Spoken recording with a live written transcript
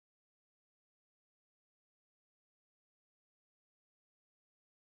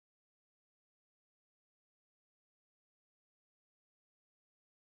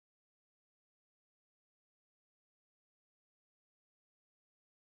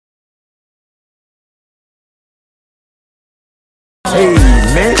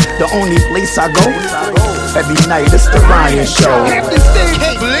the only place I go. Every night it's the Ryan Show. Captain Steve,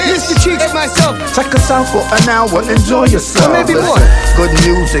 Mr. Cheeks, and myself. Check us out for an hour, enjoy yourself. Maybe more. Good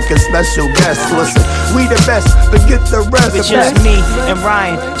music and special guests. Listen, we the best, forget the rest. It's just me and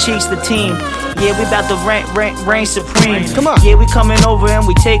Ryan, Cheeks the team. Yeah, we about to reign supreme. Come on. Yeah, we coming over and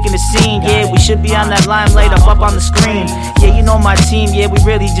we taking the scene. Yeah, we should be on that limelight up on the screen. Yeah, you know my team. Yeah, we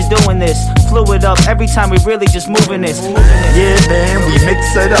really just doing this. Flew it up every time we really just moving this. Yeah, man, we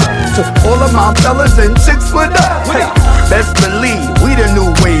mix it up. To all of my fellas and chicks with up. Hey, best believe we the new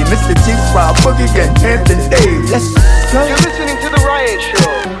wave. Mr. Cheeks, Rob Boogie, and Hampton Dave. Let's go. You're listening to The Ryan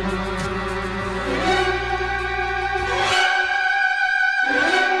Show.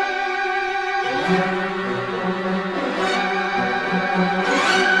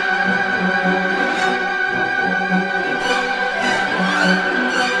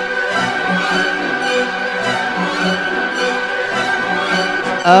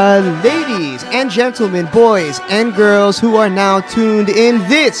 Ladies and gentlemen, boys and girls who are now tuned in,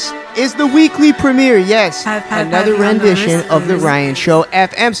 this is the weekly premiere, yes, another rendition of The Ryan Show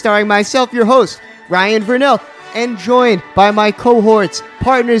FM, starring myself, your host, Ryan Vernell, and joined by my cohorts,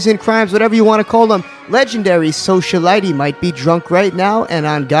 partners in crimes, whatever you want to call them, legendary socialite. He might be drunk right now, and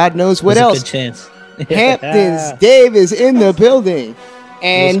on God knows what else. Good chance. Hamptons Dave is in the building,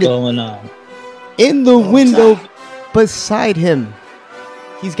 and what's going on? In the window beside him,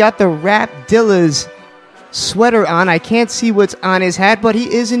 he's got the Rap Dillas sweater on. I can't see what's on his hat, but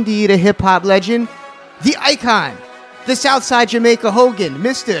he is indeed a hip-hop legend. The icon, the Southside Jamaica Hogan,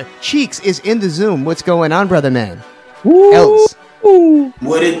 Mr. Cheeks is in the Zoom. What's going on, brother man? Woo! Els.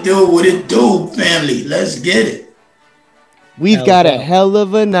 What it do, family? Let's get it. We've got a hell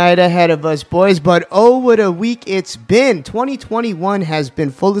of a night ahead of us, boys, but oh, what a week it's been. 2021 has been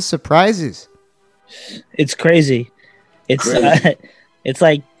full of surprises. It's crazy. It's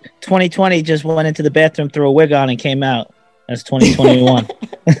like 2020 just went into the bathroom, threw a wig on, and came out. That's 2021.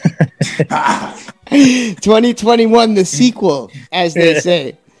 2021, the sequel, as they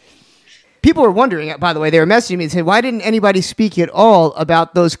say. People were wondering, by the way, they were messaging me and saying, why didn't anybody speak at all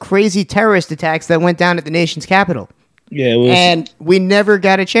about those crazy terrorist attacks that went down at the nation's capital? Yeah, it was. And we never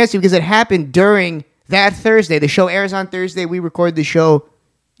got a chance to because it happened during that Thursday. The show airs on Thursday. We record the show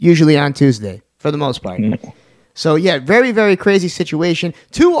usually on Tuesday, for the most part. So, yeah, very, very crazy situation.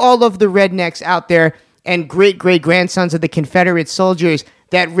 To all of the rednecks out there and great-great-grandsons of the Confederate soldiers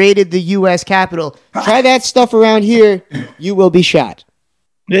that raided the U.S. Capitol, try that stuff around here, you will be shot.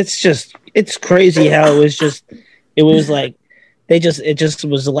 It's crazy how it was like, it just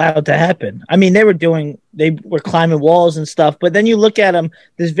was allowed to happen. I mean, they were climbing walls and stuff, but then you look at them,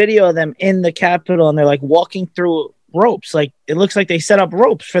 this video of them in the Capitol, and they're like walking through ropes. Like, it looks like they set up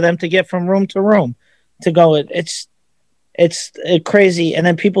ropes for them to get from room to room. To go, it's crazy, and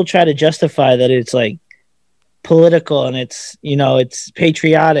then people try to justify that it's like political and it's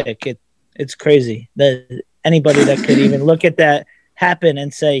patriotic. It's crazy that anybody that could even look at that happen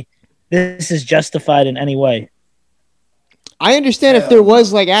and say this is justified in any way. I understand if there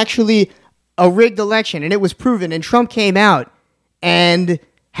was like actually a rigged election and it was proven, and Trump came out and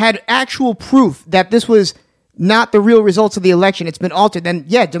had actual proof that this was not the real results of the election, it's been altered, then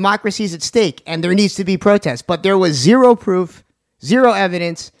yeah, democracy is at stake and there needs to be protests. But there was zero proof, zero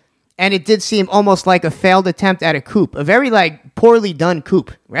evidence, and it did seem almost like a failed attempt at a coup, a very like poorly done coup,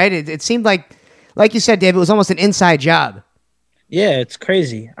 right? It seemed like you said, Dave, it was almost an inside job. Yeah, it's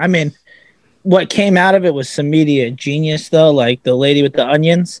crazy. I mean, what came out of it was some media genius, though, like the lady with the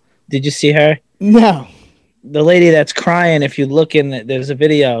onions. Did you see her? No. The lady that's crying, if you look in, there's a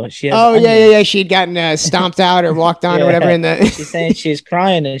video. She has onions. Yeah. She'd gotten stomped out or walked on or whatever. She's saying she's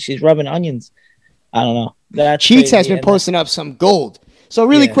crying and she's rubbing onions. I don't know. That's Cheeks has been posting up some gold. So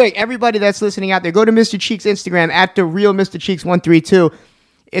really quick, everybody that's listening out there, go to Mr. Cheeks' Instagram at the real Mr. Cheeks 132.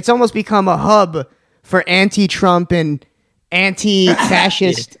 It's almost become a hub for anti-Trump and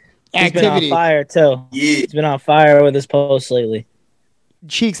anti-fascist activity. He's been on fire too. Yeah, he's been on fire with his posts lately.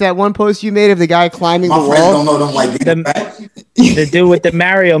 Cheeks, that one post you made of the guy climbing the wall. My friends don't know them like the dude with the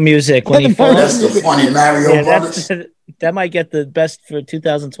Mario music when he falls. That's the funny Mario brothers. That might get the best for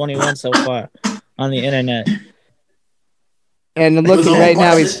 2021 so far on the internet. And I'm looking right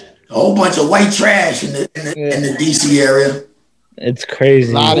now. He's a whole bunch of white trash in the DC area. It's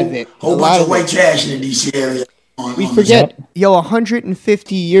crazy. A lot of it. Whole bunch of white trash in the DC area. We forget,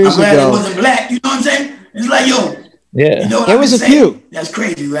 150 years ago. I'm glad it wasn't black. You know what I'm saying? It's like, yeah. You know there was a few. That's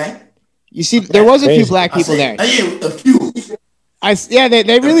crazy, right? You see, there was a few black people there. Yeah, a few.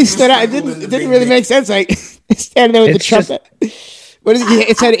 They really stood out. It didn't really make sense. Like standing there with the trumpet. What is it?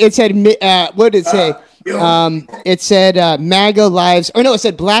 It said. What did it say? It said MAGA lives, or no, it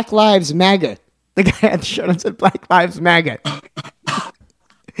said Black Lives MAGA. The guy had the shirt on said Black Lives MAGA.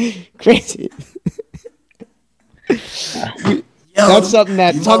 Crazy. That's something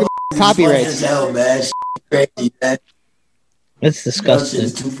that talk about copyrights. Hell, man. Crazy, man. It's disgusting.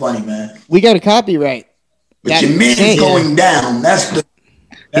 It's too funny, man. We got a copyright. But your man's going down. That's the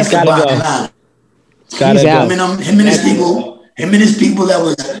bottom line. He's out. Him and his people that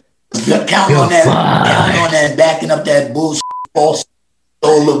was counting on that, backing up that bullshit, false,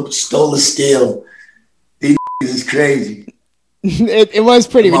 stole the steal. These is crazy. It was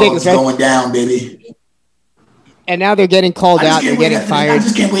pretty ridiculous, right? Going down, baby. And now they're getting called out. They're getting fired. I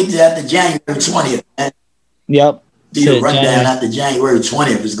just can't wait till after January 20th, man. Yep. See the rundown after January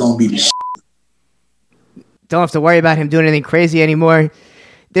 20th is going to be the shit. Don't have to worry about him doing anything crazy anymore.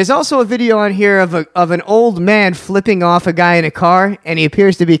 There's also a video on here of an old man flipping off a guy in a car, and he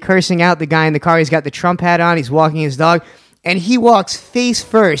appears to be cursing out the guy in the car. He's got the Trump hat on. He's walking his dog, and he walks face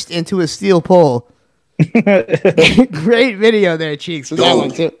first into a steel pole. Great video there, Cheeks. That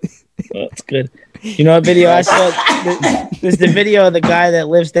one too. Oh, that's good. You know what video I saw? There's the video of the guy that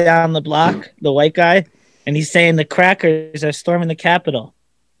lives down the block, the white guy, and he's saying the crackers are storming the Capitol.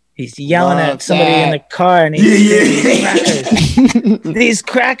 He's yelling at somebody in the car, and he's crackers. These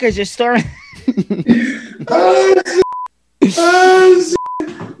crackers are storming.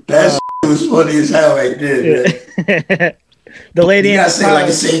 That was funny as hell right there. Yeah. The lady you gotta say, like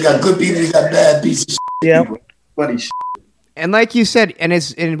you say, you got good people, you got bad pieces of shit. Yeah. Funny shit. And like you said, and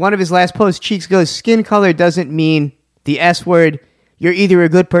in one of his last posts, Cheeks goes, skin color doesn't mean the S word. You're either a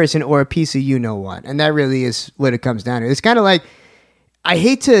good person or a piece of you-know-what. And that really is what it comes down to. It's kind of like, I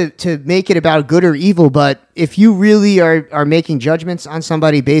hate to make it about good or evil, but if you really are making judgments on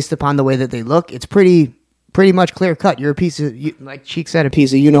somebody based upon the way that they look, it's pretty much clear cut. You're a piece of, like Cheek said, a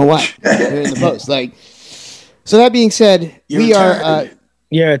piece of you-know-what. You're in the post. Like, so that being said, we are...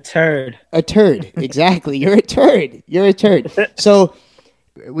 You're a turd. A turd. Exactly. You're a turd. You're a turd. So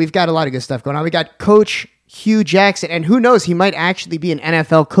we've got a lot of good stuff going on. We got Coach Hugh Jackson, and who knows, he might actually be an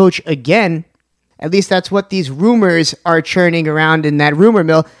NFL coach again. At least that's what these rumors are churning around in that rumor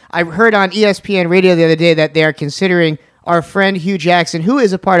mill. I heard on ESPN radio the other day that they are considering our friend Hugh Jackson, who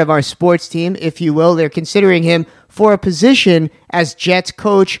is a part of our sports team, if you will. They're considering him for a position as Jets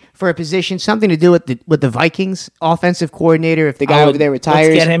coach, for a position, something to do with the Vikings offensive coordinator if the guy over there retires.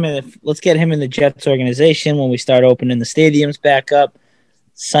 Let's get him in the Jets organization when we start opening the stadiums back up.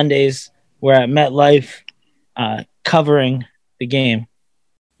 Sundays, we're at MetLife covering the game.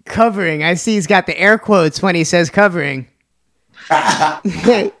 Covering. I see he's got the air quotes when he says covering.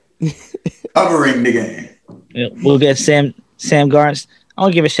 Covering the game. Yeah, we'll get Sam Garnes. I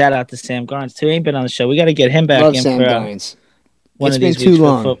want to give a shout out to Sam Garnes too. He ain't been on the show. We got to get him back. Love in Sam for Garnes. It's been too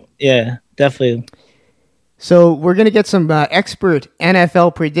long. Yeah, definitely. So we're going to get some expert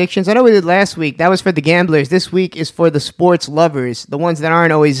NFL predictions. I know we did last week. That was for the gamblers. This week is for the sports lovers, the ones that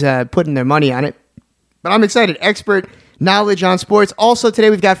aren't always putting their money on it. But I'm excited. Expert knowledge on sports. Also today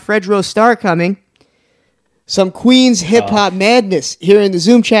we've got Fredro Starr coming. Some Queens hip-hop madness here in the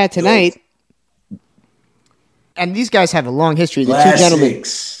Zoom chat tonight. And these guys have a long history. The two gentlemen.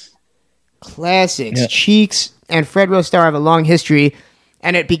 Classics. Yeah. Cheeks and Fredro Starr have a long history.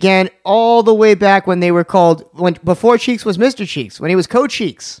 And it began all the way back when they were called, before Cheeks was Mr. Cheeks, when he was Co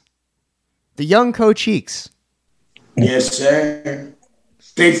Cheeks. The young Co Cheeks. Yes, sir.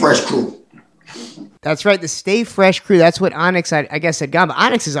 Stay Fresh crew. That's right, the Stay Fresh crew. That's what Onyx, I guess, had gone. But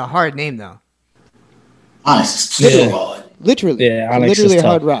Onyx is a hard name, though. Onyx is so hard. Literally. Yeah, Onyx literally is a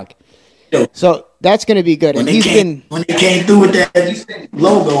hard rock. So that's going to be good. When they came through with that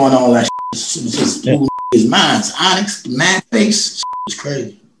logo and all that shit, it was just his minds. Onyx, the mad face, was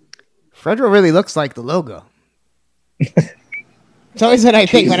crazy. Fredro really looks like the logo. It's always what I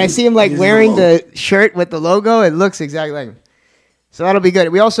think. When I see him like wearing the shirt with the logo, it looks exactly like him. So that'll be good.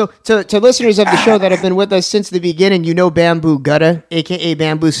 We also, to listeners of the show that have been with us since the beginning, you know Bamboo Gutta, a.k.a.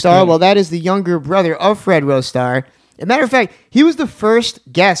 Bamboo Star. Yeah. Well, that is the younger brother of Fredro Starr. As a matter of fact, he was the first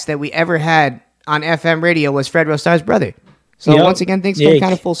guest that we ever had on FM radio was Fredro Starr's brother. So once again, things come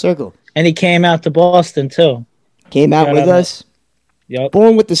kind of full circle. And he came out to Boston, too. Came out with us. Yep.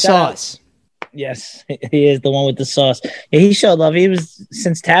 Born with the sauce. Yes, he is the one with the sauce. Yeah, he showed love. He was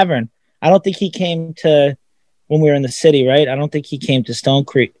since Tavern. I don't think he came to when we were in the city, right? I don't think he came to Stone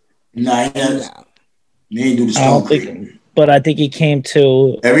Creek. Nah, he didn't do the Stone Creek. But I think he came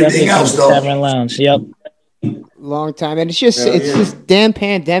to everything else, though. Tavern Lounge. Yep. Long time. And it's just this damn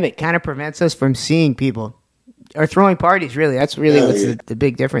pandemic kind of prevents us from seeing people or throwing parties, really. That's really what's the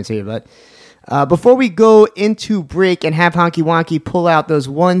big difference here. But Before we go into break and have Honky Wonky pull out those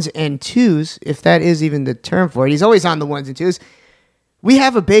ones and twos, if that is even the term for it, he's always on the ones and twos. We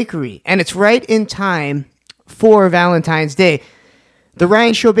have a bakery, and it's right in time for Valentine's Day. The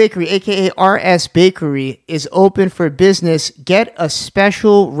Ryan Show Bakery, a.k.a. RS Bakery, is open for business. Get a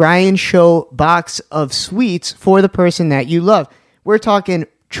special Ryan Show box of sweets for the person that you love. We're talking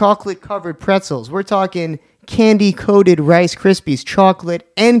chocolate-covered pretzels. We're talking candy-coated Rice Krispies, chocolate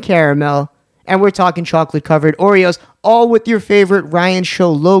and caramel. And we're talking chocolate-covered Oreos, all with your favorite Ryan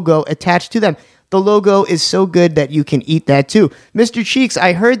Show logo attached to them. The logo is so good that you can eat that too. Mr. Cheeks,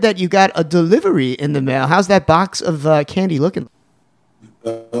 I heard that you got a delivery in the mail. How's that box of candy looking?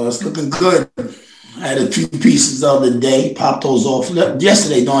 It's looking good. I had a few pieces the other day. Popped those off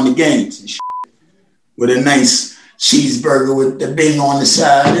yesterday during the games. And with a nice cheeseburger with the bing on the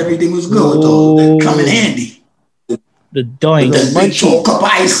side. Everything was good with those. They come in handy. The doink. The big tall cup of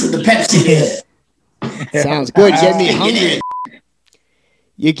ice and the Pepsi there. Sounds good. Get me hungry.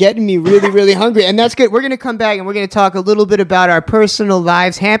 You're getting me really, really hungry. And that's good. We're going to come back and we're going to talk a little bit about our personal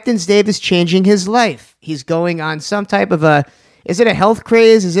lives. Hamptons Dave is changing his life. He's going on some type of a... Is it a health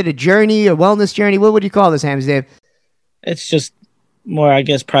craze? Is it a journey, a wellness journey? What would you call this, Hamptons Dave? It's just more, I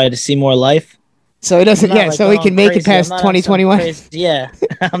guess, probably to see more life. So it doesn't... Yeah, like so he can make it past 2021? Yeah.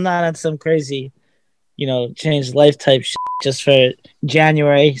 I'm not on some crazy... change life type shit. Just for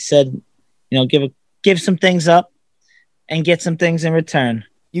January, said, give some things up and get some things in return.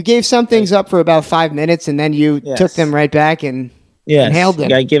 You gave some things up for about 5 minutes, and then you took them right back and inhaled them.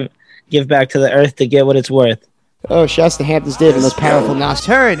 You gotta give back to the earth to get what it's worth. Oh, shouts to Hamptons Dave and those powerful nostrils.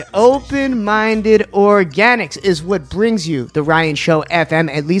 Turn Open-Minded Organics is what brings you the Ryan Show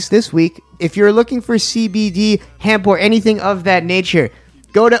FM, at least this week. If you're looking for CBD, hemp, or anything of that nature,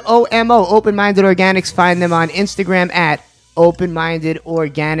 go to OMO, Open-Minded Organics. Find them on Instagram at Open-Minded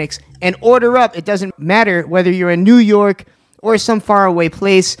Organics and order up. It doesn't matter whether you're in New York or some faraway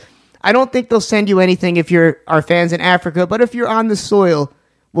place. I don't think they'll send you anything if you're our fans in Africa, but if you're on the soil,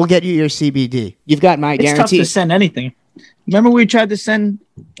 we'll get you your CBD. You've got my guarantee. It's tough to send anything. Remember we tried to send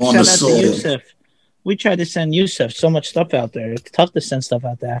on the soil. Yusuf. We tried to send Yusuf so much stuff out there. It's tough to send stuff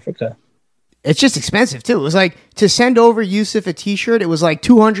out to Africa. It's just expensive too. It was like to send over Yusuf a T-shirt. It was like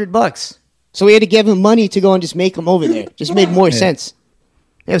 $200. So we had to give him money to go and just make them over there. Just made more sense.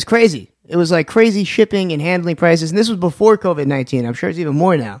 It was crazy. It was like crazy shipping and handling prices. And this was before COVID-19. I'm sure it's even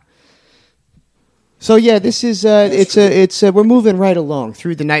more now. So yeah, this is we're moving right along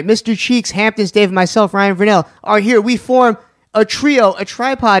through the night. Mr. Cheeks, Hamptons Dave, and myself, Ryan Vernell, are here. We form a trio, a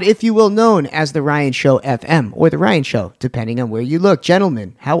tripod, if you will, known as the Ryan Show FM or the Ryan Show, depending on where you look.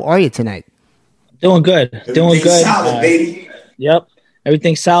 Gentlemen, how are you tonight? Doing good. Doing good. Solid, baby. Yep.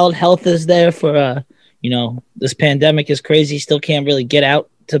 Everything's solid. Health is there for, this pandemic is crazy. Still can't really get out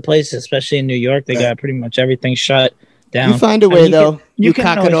to places, especially in New York. They got pretty much everything shut down. You find a way, though. You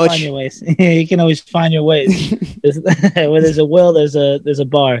can always find your ways. You can always find your ways. Where there's a will, there's a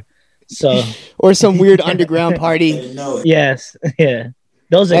bar. So or some weird underground party. Yes. Yeah.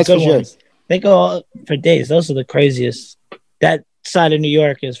 Those are good ones. They go for days. Those are the craziest. That side of New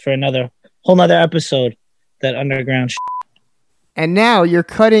York is for whole nother episode, that underground And now you're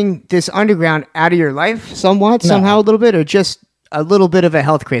cutting this underground out of your life somewhat, somehow, a little bit, or just a little bit of a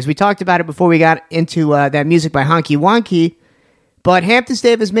health craze. We talked about it before we got into that music by Honky Wonky, but Hamptons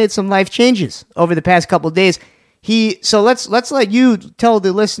Dave has made some life changes over the past couple of days. So let's let you tell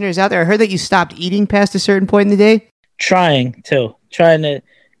the listeners out there. I heard that you stopped eating past a certain point in the day. Trying to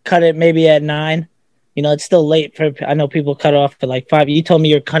cut it maybe at 9. It's still late I know people cut off at like 5. You told me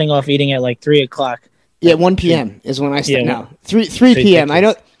you're cutting off eating at like 3 o'clock. Yeah, 1 p.m. is when I start. No, 3 p.m. I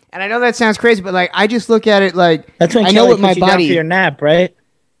know, and I know that sounds crazy, but like I just look at it like that's when I know what my body. Down for your nap, right?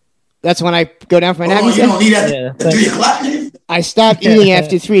 That's when I go down for my nap. You don't eat at 3 o'clock, man? I stopped eating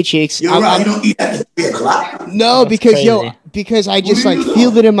after 3, Cheeks. You're right. You don't eat after 3 o'clock. No, because I just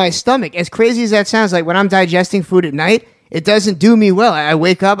feel it in my stomach. As crazy as that sounds, like when I'm digesting food at night, it doesn't do me well. I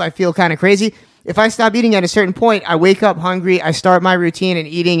wake up, I feel kind of crazy. If I stop eating at a certain point, I wake up hungry. I start my routine and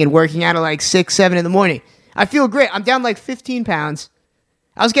eating and working out at like 6, 7 in the morning. I feel great. I'm down like 15 pounds.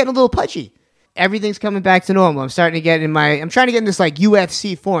 I was getting a little pudgy. Everything's coming back to normal. I'm trying to get in this like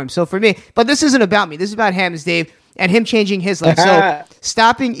UFC form. So for me, but this isn't about me. This is about Hamptons Dave and him changing his life. So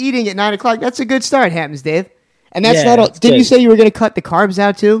stopping eating at 9 o'clock, that's a good start, Hamptons Dave. And that's not all. Didn't you say you were going to cut the carbs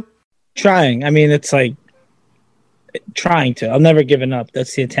out too? Trying. I mean, it's like trying to. I've never given up.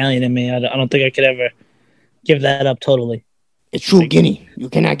 That's the Italian in me. I don't think I could ever give that up totally. It's true, Guinea. You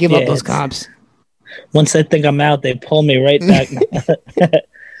cannot give up those carbs. Once I think I'm out, they pull me right back.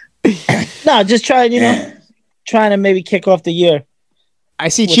 No, just trying to maybe kick off the year. I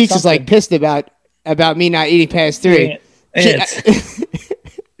see with Cheeks is like something. pissed about me not eating past 3. Yeah, it's-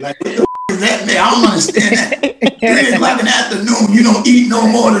 Like, what the is that, man? I don't understand that. 3 o'clock in the afternoon, you don't eat no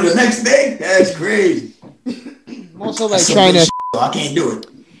more to the next day? That's crazy. I'm also like That's some trying good to. shit, so I can't do it.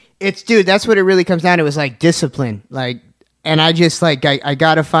 It's dude. That's what it really comes down to. Is like discipline. Like, and I just like I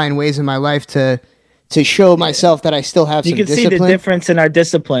gotta find ways in my life to show myself that I still have you some can see discipline. the difference in our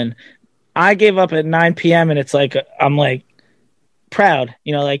discipline. I gave up at 9 p.m. and it's like I'm like proud,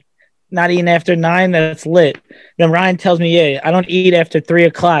 like not eating after 9. That's lit. Then Ryan tells me, "Yeah, I don't eat after 3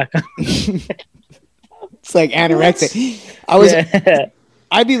 o'clock." It's like anorexic. I was. Yeah.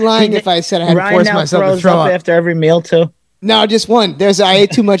 I'd be lying if I said I had to Ryan force now myself to throws throw up up. after every meal too. No, just one. I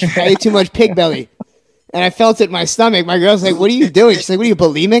ate too much. I ate too much pig belly, and I felt it in my stomach. My girl's like, "What are you doing?" She's like, "What are you,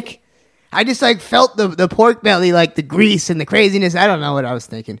 bulimic?" I just like felt the pork belly, like the grease and the craziness. I don't know what I was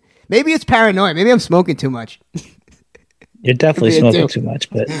thinking. Maybe it's paranoia. Maybe I'm smoking too much. You're definitely Could be it smoking too. too much,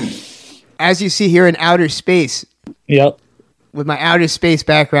 but As you see here in outer space, yep. with my outer space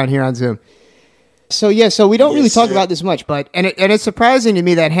background here on Zoom. So we don't really Yes, talk sir. about this much, but it's surprising to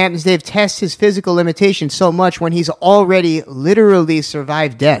me that Hamptons Dave tests his physical limitations so much when he's already literally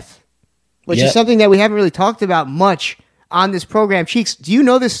survived death, which is Yep. something that we haven't really talked about much on this program. Cheeks, do you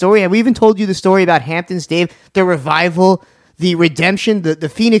know this story? Have we even told you the story about Hamptons Dave, the revival, the redemption, the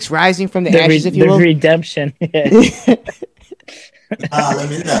phoenix rising from the ashes, if you will? Redemption. Yeah. Let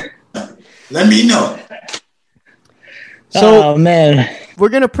me know. Let me know. So oh man, we're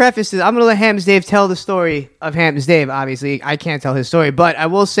going to preface this. I'm going to let Hamptons Dave tell the story of Hamptons Dave. Obviously, I can't tell his story, but I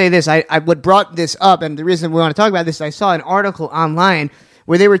will say this. I what brought this up, and the reason we want to talk about this, I saw an article online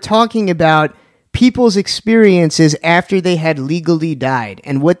where they were talking about people's experiences after they had legally died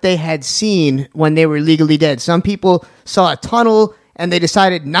and what they had seen when they were legally dead. Some people saw a tunnel and they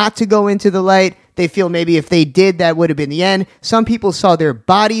decided not to go into the light. They feel maybe if they did, that would have been the end. Some people saw their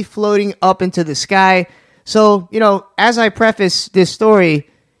body floating up into the sky. So, as I preface this story,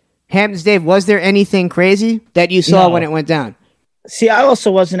 Hamptons Dave, was there anything crazy that you saw No. when it went down? see, I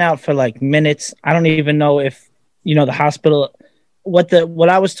also wasn't out for like minutes. I don't even know if the hospital. What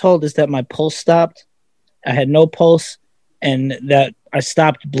I was told is that my pulse stopped. I had no pulse, and that I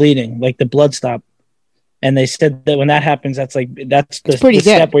stopped bleeding, like the blood stopped. And they said that when that happens, that's the pretty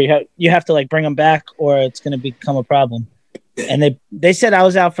dead. step where you have to like bring them back, or it's going to become a problem. And they said I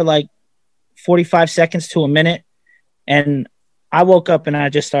was out for like 45 seconds to a minute, and I woke up and I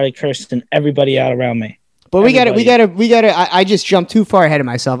just started cursing everybody out around me. But we got Everybody. to. I just jumped too far ahead of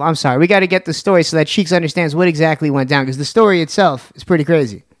myself. I'm sorry. We got to get the story so that Cheeks understands what exactly went down, because the story itself is pretty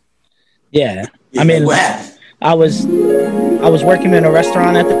crazy. Yeah, Yeah, I mean, what happened? I was working in a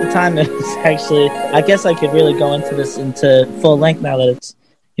restaurant at the time. That was actually, I guess I could really go into full length now that it's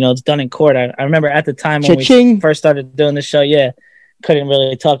it's done in court. I remember at the time when Cha-ching. we first started doing the show, couldn't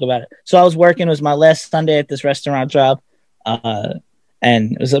really talk about it. So I was working. It was my last Sunday at this restaurant job,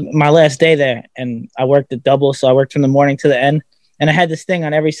 and it was my last day there. And I worked at double, so I worked from the morning to the end. And I had this thing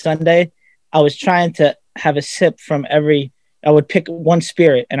on every Sunday. I was trying to have a sip from every. I would pick one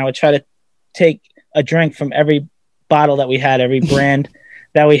spirit, and I would try to take a drink from every bottle that we had, every brand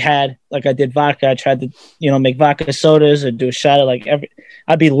that we had. Like I did vodka. I tried to, make vodka sodas or do a shot of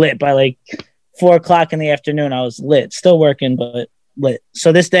I'd be lit by like 4 o'clock in the afternoon. I was lit, still working, but lit.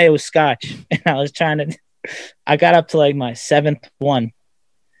 So this day it was scotch, and I got up to like my 7th one,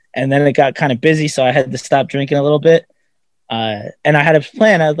 and then it got kind of busy. So I had to stop drinking a little bit. And I had a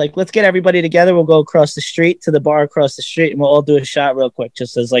plan. I was like, let's get everybody together. We'll go across the street to the bar across the street, and we'll all do a shot real quick,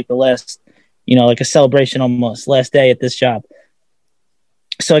 just as like the last, like a celebration almost, last day at this job.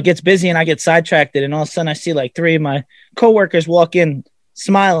 So it gets busy, and I get sidetracked, and all of a sudden I see like 3 of my coworkers walk in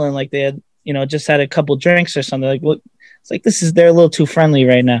smiling like they had, just had a couple drinks or something. Like, what? It's like, they're a little too friendly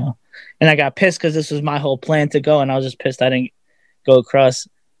right now. And I got pissed because this was my whole plan to go, and I was just pissed I didn't go across.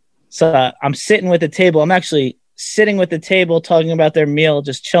 So I'm sitting with the table. I'm actually sitting with the table talking about their meal,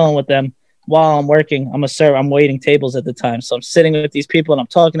 just chilling with them while I'm working. I'm a server. I'm waiting tables at the time. So I'm sitting with these people, and I'm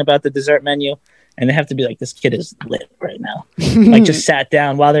talking about the dessert menu, and they have to be like, this kid is lit right now. Like, just sat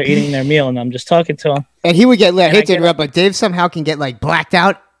down while they're eating their meal, and I'm just talking to them. And he would get lit. I And hate I to get interrupt, but Dave somehow can get like blacked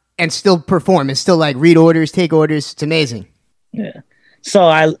out and still perform and still like read orders, take orders. It's amazing. Yeah. So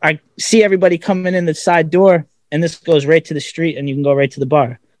I see everybody coming in the side door, and this goes right to the street, and you can go right to the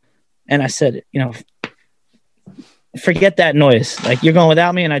bar. And I said, forget that noise. Like, you're going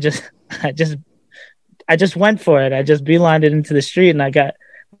without me. And I just went for it. I just beelined it into the street, and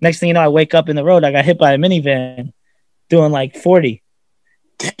next thing you know, I wake up in the road. I got hit by a minivan doing like 40.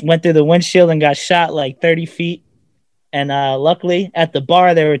 Went through the windshield and got shot like 30 feet. And luckily at the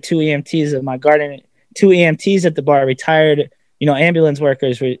bar, there were 2 EMTs at my garden. 2 EMTs at the bar, retired ambulance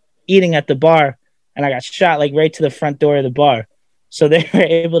workers were eating at the bar, and I got shot like right to the front door of the bar. So they were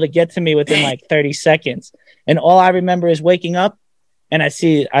able to get to me within like 30 seconds. And all I remember is waking up, and I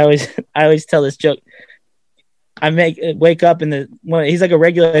always tell this joke. I wake up he's like a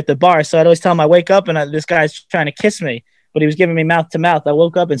regular at the bar, so I'd always tell him I wake up and this guy's trying to kiss me, but he was giving me mouth to mouth. I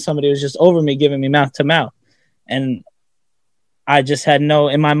woke up and somebody was just over me giving me mouth to mouth, and I just had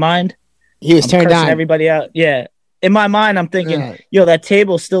in my mind he was turned on. Everybody out, yeah. In my mind, I'm thinking, yo, that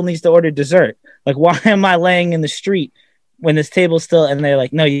table still needs to order dessert. Like, why am I laying in the street when this table's still? And they're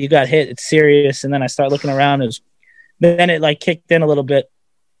like, no, you got hit. It's serious. And then I start looking around. Then it like kicked in a little bit.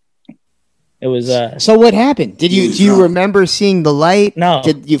 It was So what happened? Do you remember seeing the light? No.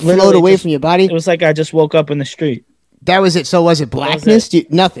 Did you float away from your body? It was like I just woke up in the street. That was it. So was it blackness?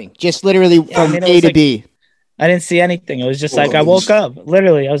 Nothing. Just literally from A to B. I didn't see anything. It was just like I woke up.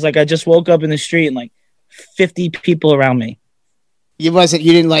 Literally, I was like I just woke up in the street and like 50 people around me. You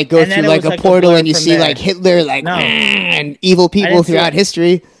didn't like go through like a portal and you see like Hitler like and evil people throughout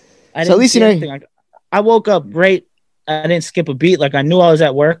history. So at least I woke up right. I didn't skip a beat. Like I knew I was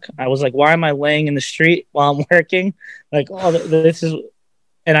at work. I was like, why am I laying in the street while I'm working? Like, this is,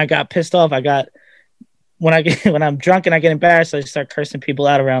 and I got pissed off. When I'm drunk and I get embarrassed, I just start cursing people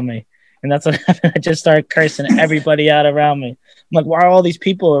out around me. And that's what happened. I just started cursing everybody out around me. I'm like, why are all these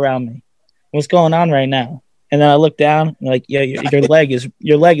people around me? What's going on right now? And then I look down and like, yeah, your leg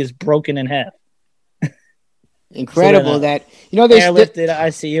is broken in half. Incredible. So there's airlifted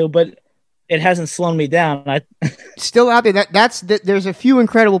ICU, but it hasn't slowed me down. Still out there. There's a few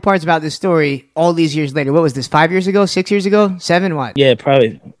incredible parts about this story all these years later. What was this? 5 years ago? 6 years ago? 7? What? Yeah,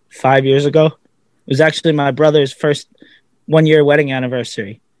 probably 5 years ago. It was actually my brother's first 1-year wedding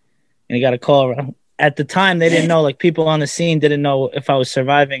anniversary, and he got a call around. At the time, they didn't know. Like people on the scene didn't know if I was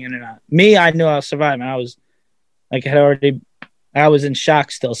surviving or not. Me, I knew I was surviving. I was like I was in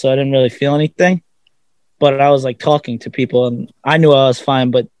shock still, so I didn't really feel anything. But I was like talking to people, and I knew I was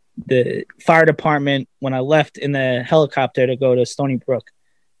fine. But the fire department, when I left in the helicopter to go to Stony Brook,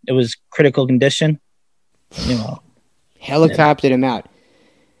 it was critical condition. Helicoptered him out,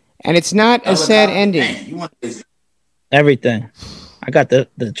 and it's not a sad ending. Everything, I got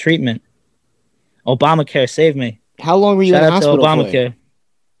the treatment. Obamacare saved me. How long were you in the hospital Obamacare?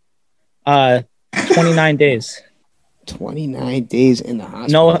 For? 29 days. 29 days in the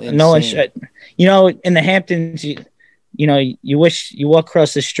hospital. No shit. In the Hamptons, you wish you walk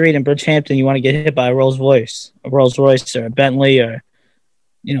across the street in Bridgehampton, you want to get hit by a Rolls Royce or a Bentley or,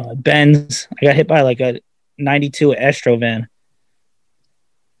 a Benz. I got hit by like a 92 Astro van.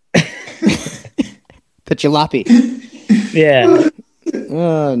 The jalopy. Yeah.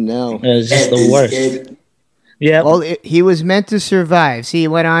 Oh, no. It was just the worst. Yeah. Well, he was meant to survive. See, he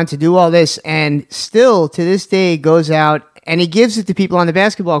went on to do all this and still to this day goes out and he gives it to people on the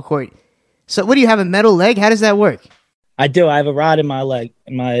basketball court. So what do you have, a metal leg? How does that work? I do. I have a rod in my leg,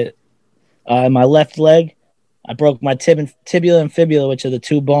 in my left leg. I broke my tibia and fibula, which are the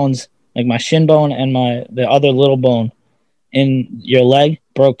two bones, like my shin bone and the other little bone in your leg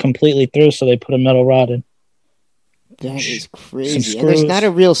broke completely through. So they put a metal rod in. That is crazy. And there's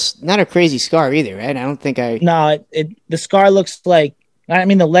not a crazy scar either, right? I don't think No, the scar looks like,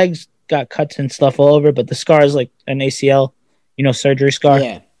 the legs got cuts and stuff all over, but the scar is like an ACL, surgery scar.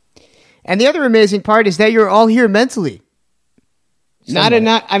 Yeah. And the other amazing part is that you're all here mentally.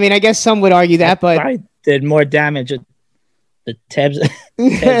 I guess some would argue that, but I did more damage at the tabs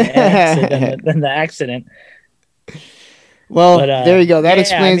than the accident. Well, there you go. That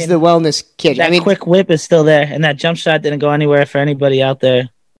explains the wellness kit. That quick whip is still there, and that jump shot didn't go anywhere for anybody out there.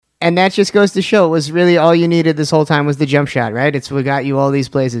 And that just goes to show it was really all you needed this whole time was the jump shot, right? It's what got you all these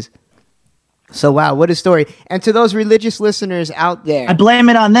places. So, wow, what a story. And to those religious listeners out there, I blame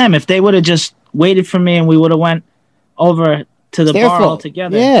it on them. If they would have just waited for me and we would have went over to the bar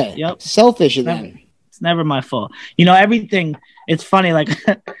altogether. Yeah, yep. Selfish of them. It's never my fault. Everything, it's funny, like,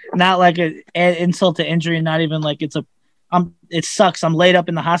 not like an insult to injury, not even like it sucks. I'm laid up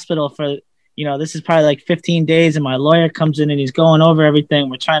in the hospital for, this is probably like 15 days and my lawyer comes in and he's going over everything.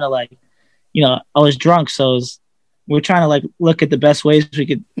 We're trying to I was drunk. So we're trying to look at the best ways we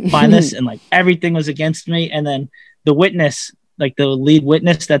could find this. And everything was against me. And then the witness, the lead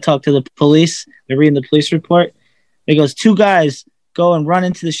witness that talked to the police, they're reading the police report. It goes, 2 guys go and run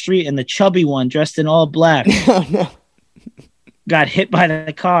into the street and the chubby one dressed in all black got hit by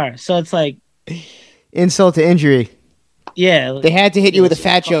the car. So it's like insult to injury. Yeah. They had to hit you with a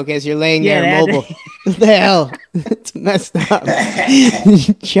fat joke as you're laying there immobile. What the hell? It's messed up.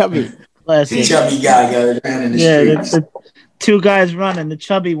 Chubby. The chubby guy got ran in the street. The 2 guys running, the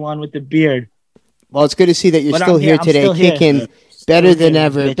chubby one with the beard. Well, it's good to see that you're But still I'm here I'm today, still here. kicking better than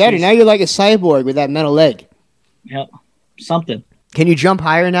ever. bitches. Better. Now you're like a cyborg with that metal leg. Yep. Something. Can you jump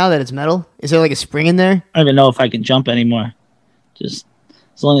higher now that it's metal? Is there like a spring in there? I don't even know if I can jump anymore. Just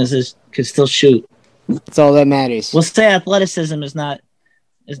as long as it can still shoot. That's all that matters. We'll say athleticism is not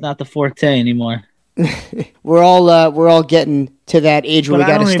the forte anymore. We're all getting to that age where But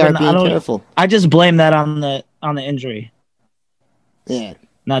we I got to don't start even- I being don't- careful. I just blame that on the injury, Yeah.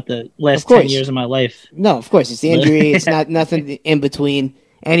 not the last Of course. 10 years of my life. No, of course it's the injury. It's not nothing in between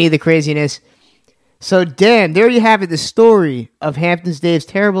any of the craziness. So Dan, there you have it, the story of Hamptons Dave's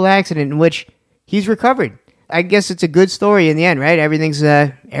terrible accident in which he's recovered. I guess it's a good story in the end, right? Everything's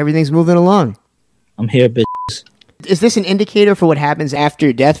moving along. I'm here, bitch. Is this an indicator for what happens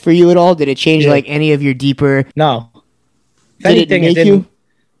after death for you at all? Did it change Yeah. like any of your deeper? No. If Did it anything, make didn't. you?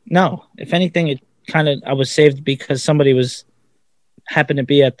 No. If anything, it kind of I was saved because somebody happened to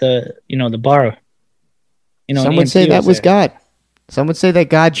be at the bar. Some would EMT say that was there. God. Some would say that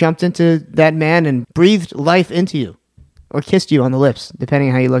God jumped into that man and breathed life into you, or kissed you on the lips, depending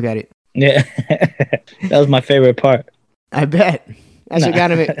on how you look at it. Yeah, that was my favorite part. I bet. That's what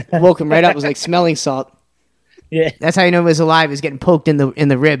got him. Woke him right up. It was like smelling salt. Yeah. That's how you know he was alive. He was getting poked in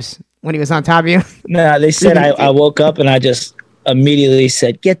the ribs when he was on top of you. No, they said I woke up and I just immediately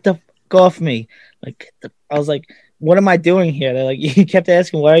said, "Get the fuck off me!" Like I was like, "What am I doing here?" They're like, "You kept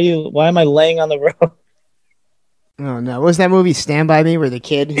asking, why am I laying on the road?" Oh no! What was that movie Stand By Me where the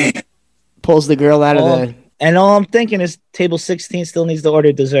kid pulls the girl out of the? And all I'm thinking is, table 16 still needs to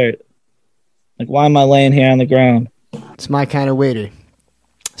order dessert. Like, why am I laying here on the ground? It's my kind of waiter.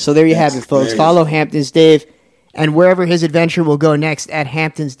 So there you have it, folks. crazy. Follow Hamptons Dave, and wherever his adventure will go next at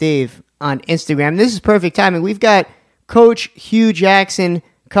Hamptons Dave on Instagram. This is perfect timing. We've got Coach Hugh Jackson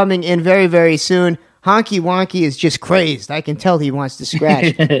coming in very, very soon. Honky Wonky is just crazed. I can tell he wants to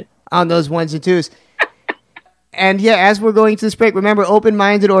scratch on those ones and twos. And yeah, as we're going to this break, remember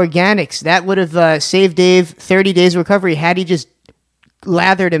Open-Minded Organics. That would have saved Dave 30 days recovery had he just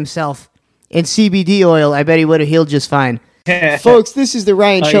lathered himself in CBD oil. I bet he would have healed just fine. Folks, this is the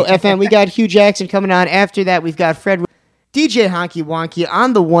Ryan Show yeah. FM. We got Hugh Jackson coming on. After that, we've got Fred DJ Honky Wonky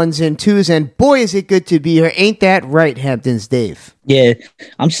on the ones and twos. And boy, is it good to be here. Ain't that right, Hamptons Dave? Yeah,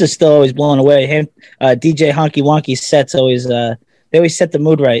 I'm just still always blown away. Him, DJ Honky Wonky sets always they always set the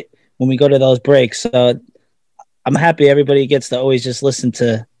mood right when we go to those breaks. So I'm happy everybody gets to always just listen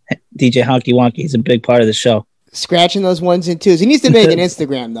to DJ Honky Wonky. He's a big part of the show. Scratching those ones and twos. He needs to make an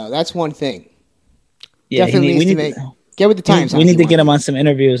Instagram, though. That's one thing. Yeah, Definitely needs to make. Get with the times. We need to Honky get Wonky. him on some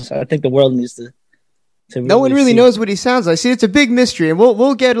interviews. I think the world needs to No one really see. knows what he sounds like. See, it's a big mystery, and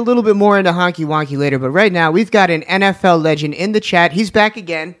we'll get a little bit more into Honky Wonky later. But right now, we've got an NFL legend in the chat. He's back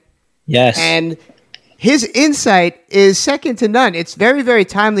again, Yes. and his insight is second to none. It's very, very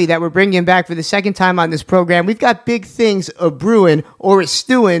timely that we're bringing him back for the second time on this program. We've got big things a brewing or a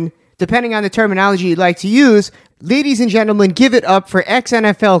stewing, depending on the terminology you'd like to use. Ladies and gentlemen, give it up for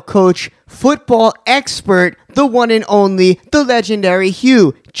ex-NFL coach, football expert, the one and only, the legendary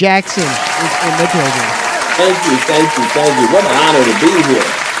Hugh Jackson is in the building. Thank you. What an honor to be here.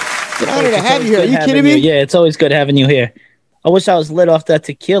 It's an honor to have you here. Are Good you having kidding me? Yeah, it's always good having you here. I wish I was lit off that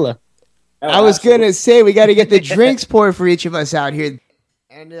tequila. I was going to say we got to get the drinks poured for each of us out here.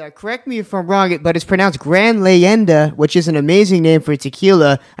 And correct me if I'm wrong, but it's pronounced Gran Leyenda, which is an amazing name for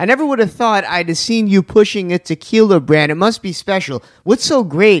tequila. I never would have thought I'd have seen you pushing a tequila brand. It must be special. What's so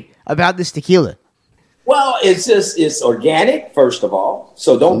great about this tequila? Well, it's organic, first of all.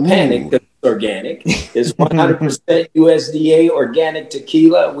 So don't panic that it's organic. It's 100% USDA organic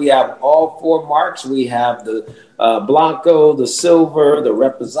tequila. We have all four marks. We have the Blanco, the Silver, the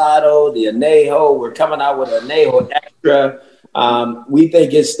Reposado, the Añejo. We're coming out with Añejo Extra. We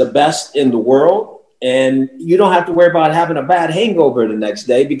think it's the best in the world. And you don't have to worry about having a bad hangover the next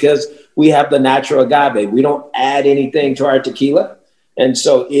day because we have the natural agave. We don't add anything to our tequila. And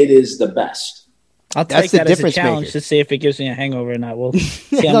so it is the best. I'll That's take the that as a difference challenge maker. to see if it gives me a hangover or not. We'll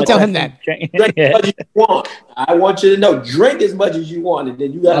see how Don't much tell I him can that. drink. Drink Yeah. as much as you want. I want you to know, drink as much as you want, and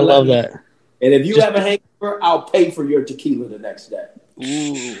then you got I to love that. And if you have a hangover, I'll pay for your tequila the next day.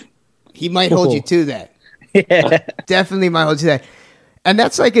 Ooh. He might hold you to that. Yeah. Definitely might hold you to that. And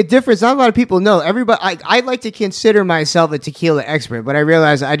that's like a difference. Not a lot of people know. Everybody, I like to consider myself a tequila expert, but I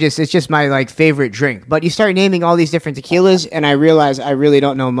realize it's just my like favorite drink. But you start naming all these different tequilas, and I realize I really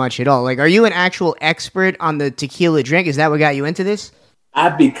don't know much at all. Like, are you an actual expert on the tequila drink? Is that what got you into this?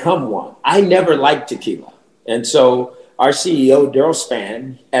 I've become one. I never liked tequila. And so our CEO, Daryl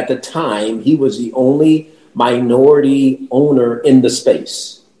Spann, at the time, he was the only minority owner in the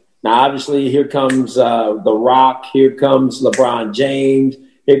space. Now, obviously, here comes The Rock. Here comes LeBron James.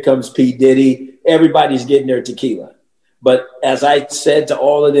 Here comes P. Diddy. everybody's getting their tequila. But as I said to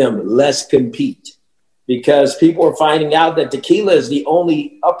all of them, let's compete, because people are finding out that tequila is the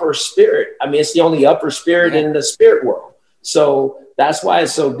only upper spirit. I mean, it's the only upper spirit in the spirit world. So that's why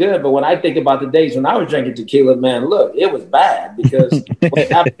it's so good. But when I think about the days when I was drinking tequila, man, look, it was bad because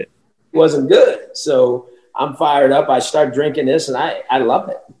it wasn't good. So I'm fired up. I start drinking this and I love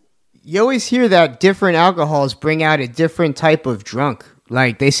it. You always hear that different alcohols bring out a different type of drunk.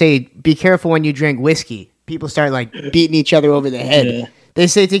 Like they say, be careful when you drink whiskey. People start like beating each other over the head. Yeah. They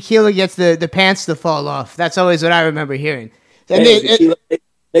say tequila gets the pants to fall off. That's always what I remember hearing. And tequila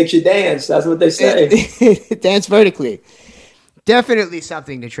makes you dance. That's what they say. Dance vertically. Definitely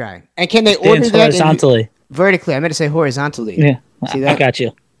something to try. And can they order that horizontally? Vertically. I meant to say horizontally. Yeah. See that? I got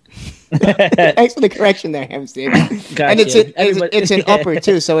you. Thanks for the correction there, Hempstead. And it's an upper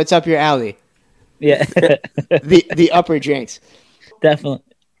too, so it's up your alley. Yeah. the upper drinks. Definitely.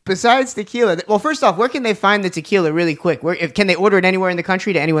 Besides tequila, well, first off, where can they find the tequila really quick? Can they order it anywhere in the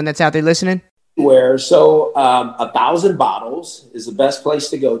country to anyone that's out there listening? Where 1,000 bottles is the best place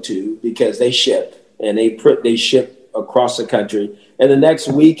to go to because they ship and they ship across the country. In the next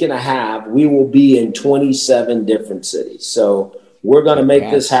week and a half, we will be in 27 different cities. So we're going to make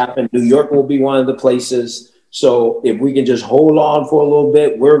this happen. New York will be one of the places. So if we can just hold on for a little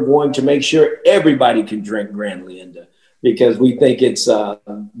bit, we're going to make sure everybody can drink Grand Leyenda, because we think it's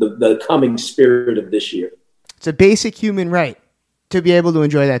the coming spirit of this year. It's a basic human right to be able to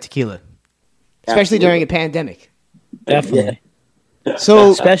enjoy that tequila, especially during a pandemic. Definitely. Yeah.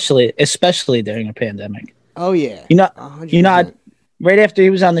 So especially during a pandemic. Oh yeah. You know, right after he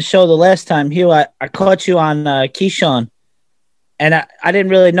was on the show the last time, Hugh, I caught you on Keyshawn, and I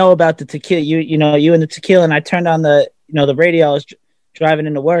didn't really know about the tequila. You and the tequila, and I turned on the radio. I was driving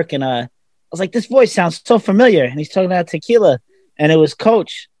into work, and I was like, this voice sounds so familiar. And he's talking about tequila. And it was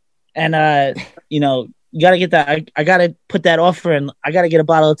Coach. And, you got to get that. I got to put that offer in. I got to get a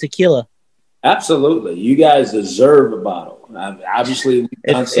bottle of tequila. Absolutely. You guys deserve a bottle. Obviously,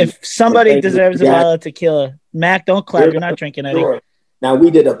 if somebody deserves a bottle of tequila, Mac, don't clap. You're not drinking any. Sure. Now,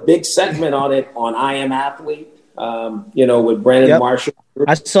 we did a big segment on it on I Am Athlete, with Brandon Marshall.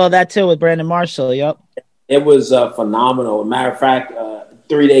 I saw that too with Brandon Marshall. Yep. It was phenomenal. As a matter of fact,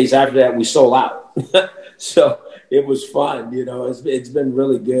 3 days after that, we sold out. So it was fun. It's been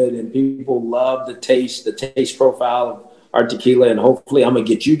really good, and people love the taste profile of our tequila. And hopefully, I'm gonna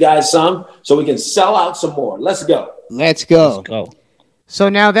get you guys some so we can sell out some more. Let's go. Let's go. So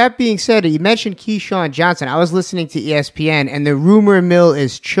now that being said, you mentioned Keyshawn Johnson. I was listening to ESPN, and the rumor mill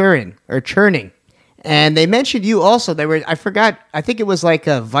is churning, and they mentioned you also. I think it was like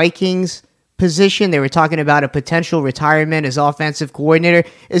a Vikings position. They were talking about a potential retirement as offensive coordinator.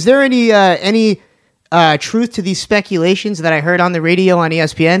 Is there any truth to these speculations that I heard on the radio on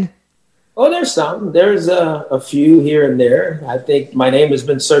ESPN? Oh, there's some. There's a few here and there. I think my name has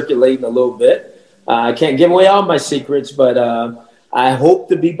been circulating a little bit. I can't give away all my secrets, but I hope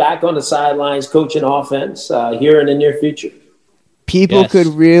to be back on the sidelines coaching offense here in the near future. People could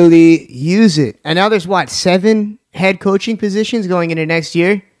really use it. And now there's 7 head coaching positions going into next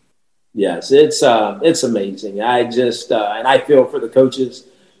year? Yes, it's amazing. I just and I feel for the coaches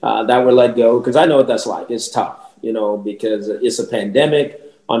that were let go, because I know what that's like. It's tough, because it's a pandemic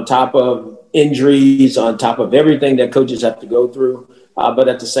on top of injuries, on top of everything that coaches have to go through. But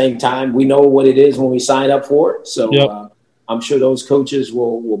at the same time, we know what it is when we sign up for it. So I'm sure those coaches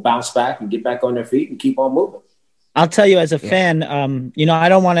will bounce back and get back on their feet and keep on moving. I'll tell you, as a fan, I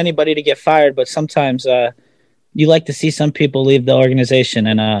don't want anybody to get fired, but sometimes you like to see some people leave the organization,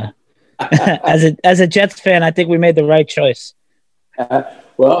 and as a Jets fan, I think we made the right choice.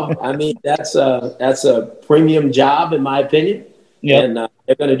 Well, I mean, that's a premium job, in my opinion. Yep. And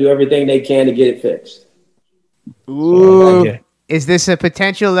they're going to do everything they can to get it fixed. Ooh, is this a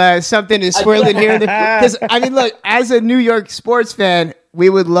potential something is swirling here? Because, I mean, look, as a New York sports fan,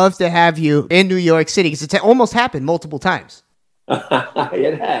 we would love to have you in New York City, because it's almost happened multiple times.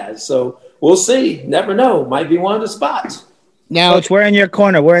 It has. So we'll see. Never know. Might be one of the spots. Now, Coach, we're in your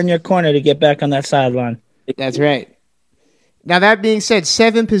corner. We're in your corner to get back on that sideline. That's right. Now, that being said,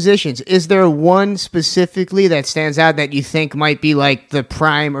 7 positions. Is there one specifically that stands out that you think might be like the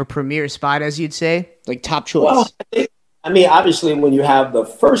prime or premier spot, as you'd say? Like top choice? Well, obviously, when you have the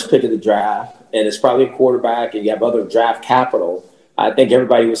first pick of the draft, and it's probably a quarterback, and you have other draft capital, I think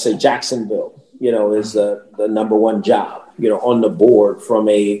everybody would say Jacksonville, is the number one job, on the board from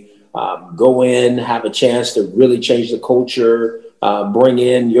a go in, have a chance to really change the culture, bring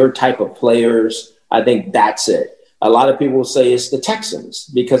in your type of players. I think that's it. A lot of people say it's the Texans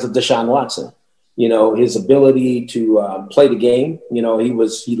because of Deshaun Watson. his ability to play the game.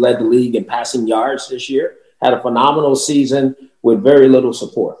 He led the league in passing yards this year, had a phenomenal season with very little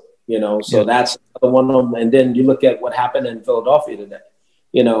support, so that's one of them. And then you look at what happened in Philadelphia today.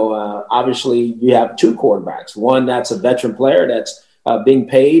 Obviously you have two quarterbacks, one that's a veteran player that's being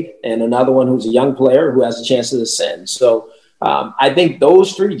paid, and another one who's a young player who has a chance to ascend. So I think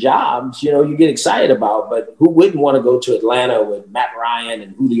those three jobs, you get excited about, but who wouldn't want to go to Atlanta with Matt Ryan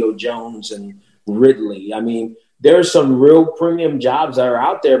and Julio Jones and Ridley? I mean, there's some real premium jobs that are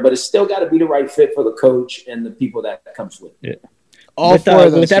out there, but it's still got to be the right fit for the coach and the people that comes with it. Yeah.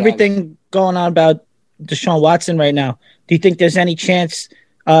 With everything going on about Deshaun Watson right now, do you think there's any chance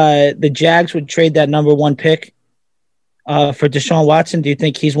the Jags would trade that number 1 pick for Deshaun Watson? Do you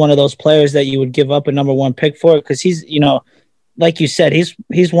think he's one of those players that you would give up a number 1 pick for? Because he's, like you said,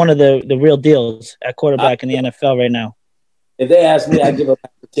 he's one of the real deals at quarterback in the NFL right now. If they ask me, I'd give up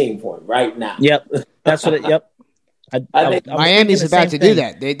the team for him right now. Yep, that's what. Yep. I think Miami's about to do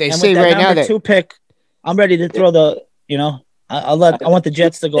that. They say right now that 2 pick, I'm ready to throw the. I want the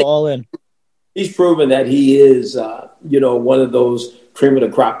Jets to go all in. He's proven that he is, one of those cream of the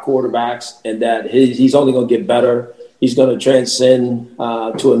crop quarterbacks, and that he's only going to get better. He's going to transcend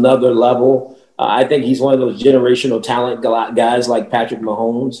to another level. I think he's one of those generational talent guys like Patrick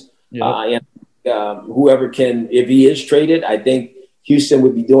Mahomes. Yep. And whoever can, if he is traded, I think Houston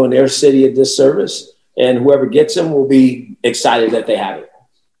would be doing their city a disservice, and whoever gets him will be excited that they have it.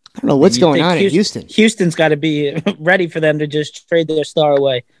 I don't know what's going on in Houston. Houston's got to be ready for them to just trade their star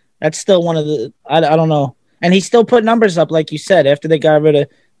away. That's still one of the – I don't know. And he still put numbers up, like you said, after they got rid of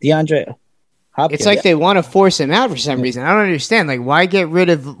DeAndre Hopkins. It's like they want to force him out for some reason. I don't understand. Like, why get rid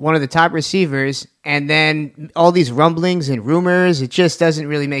of one of the top receivers and then all these rumblings and rumors? It just doesn't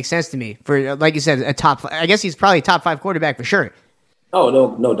really make sense to me. For, like you said, I guess he's probably a top 5 quarterback for sure.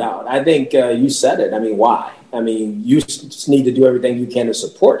 Oh, no doubt. I think you said it. I mean, why? I mean, you just need to do everything you can to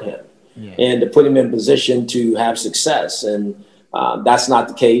support him and to put him in position to have success. And that's not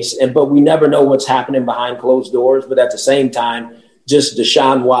the case. But we never know what's happening behind closed doors. But at the same time, just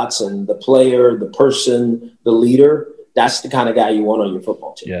Deshaun Watson, the player, the person, the leader, that's the kind of guy you want on your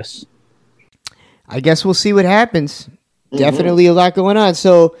football team. Yes. I guess we'll see what happens. Definitely a lot going on.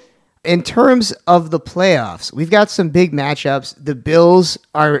 So in terms of the playoffs, we've got some big matchups. The Bills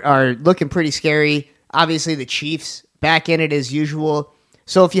are looking pretty scary. Obviously, the Chiefs back in it as usual.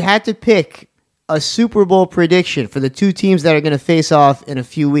 So if you had to pick a Super Bowl prediction for the two teams that are going to face off in a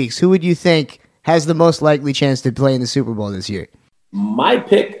few weeks, who would you think has the most likely chance to play in the Super Bowl this year? My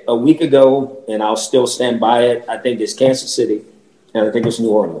pick a week ago, and I'll still stand by it, I think it's Kansas City, and I think it's New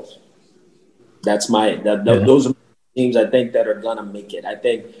Orleans. That's those are teams I think that are going to make it. I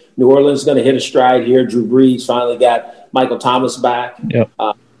think New Orleans is going to hit a stride here. Drew Brees finally got Michael Thomas back. Yep.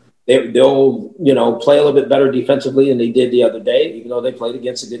 They'll play a little bit better defensively than they did the other day, even though they played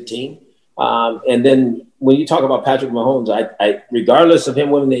against a good team. And then when you talk about Patrick Mahomes, I regardless of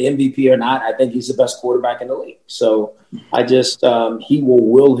him winning the MVP or not, I think he's the best quarterback in the league. So I just he will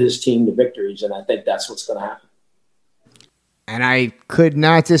will his team to victories, and I think that's what's going to happen. And I could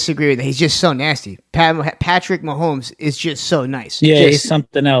not disagree with that. He's just so nasty. Patrick Mahomes is just so nice. Yeah, he's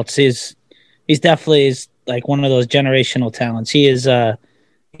something else. He's definitely like one of those generational talents. He is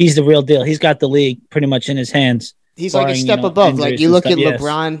he's the real deal. He's got the league pretty much in his hands. He's like a step above. Like you look at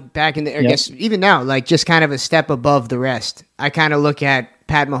LeBron back in the, I guess even now, like just kind of a step above the rest. I kind of look at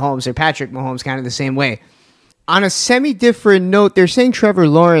Pat Mahomes or Patrick Mahomes kind of the same way. On a semi-different note, they're saying Trevor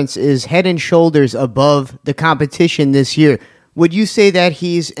Lawrence is head and shoulders above the competition this year. Would you say that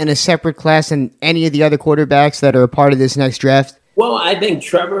he's in a separate class than any of the other quarterbacks that are a part of this next draft? Well, I think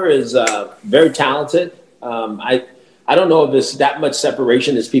Trevor is very talented. I don't know if there's that much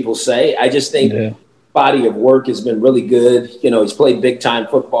separation as people say. I just think body of work has been really good. He's played big-time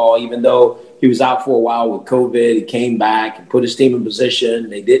football, even though he was out for a while with COVID. He came back and put his team in position.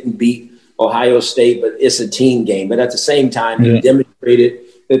 They didn't beat Ohio State, but it's a team game. But at the same time, he demonstrated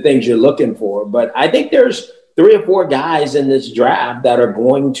the things you're looking for. But I think there's 3 or 4 guys in this draft that are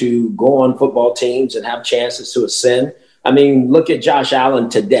going to go on football teams and have chances to ascend. I mean, look at Josh Allen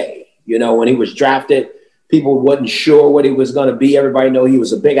today. When he was drafted, people wasn't sure what he was going to be. Everybody know he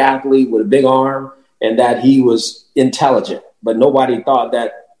was a big athlete with a big arm and that he was intelligent. But nobody thought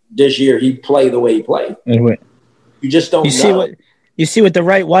that this year he'd play the way he played. Anyway, you just don't know. You see what the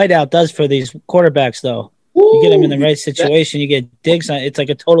right wideout does for these quarterbacks, though. You get them in the right situation. You get Diggs on. It's like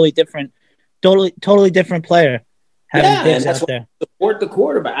a totally different player. And that's why support the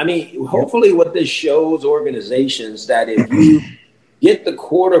quarterback. I mean, hopefully what this shows organizations that if you get the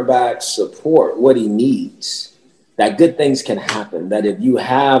quarterback support what he needs, that good things can happen. That if you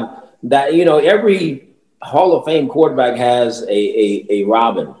have that, every Hall of Fame quarterback has a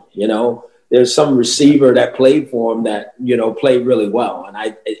Robin, There's some receiver that played for him that, played really well.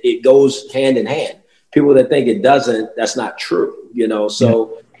 And it goes hand in hand. People that think it doesn't, that's not true,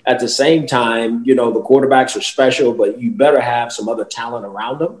 So at the same time, the quarterbacks are special, but you better have some other talent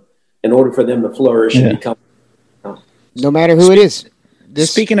around them in order for them to flourish and become. No matter who it is.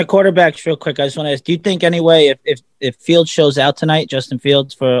 Speaking of quarterbacks, real quick, I just want to ask: do you think anyway, if Fields shows out tonight, Justin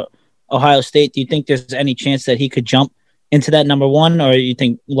Fields for Ohio State, do you think there's any chance that he could jump into that number one, or you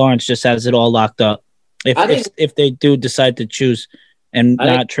think Lawrence just has it all locked up? If they do decide to choose and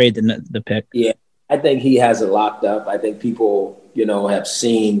not trade the pick, yeah, I think he has it locked up. I think people, have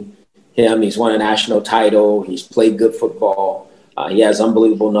seen him. He's won a national title. He's played good football. He has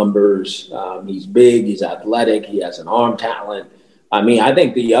unbelievable numbers. He's big. He's athletic. He has an arm talent. I mean, I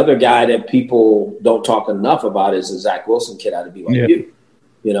think the other guy that people don't talk enough about is the Zach Wilson kid out of BYU.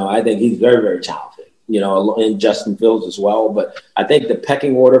 Yeah. I think he's very, very talented, and Justin Fields as well. But I think the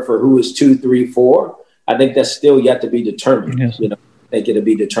pecking order for who is 2, 3, 4, I think that's still yet to be determined. Yes. I think it'll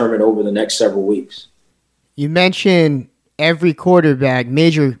be determined over the next several weeks. You mentioned every quarterback, one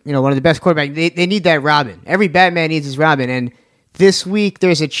of the best quarterbacks, they need that Robin. Every Batman needs his Robin. And this week,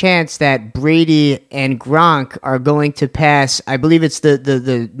 there's a chance that Brady and Gronk are going to pass. I believe it's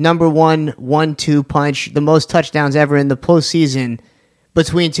the number 1-2 punch, the most touchdowns ever in the postseason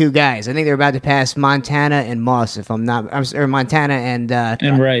between two guys. I think they're about to pass Montana and Moss, or Montana and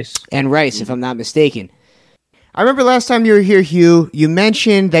Rice. And Rice, if I'm not mistaken. I remember last time you were here, Hugh, you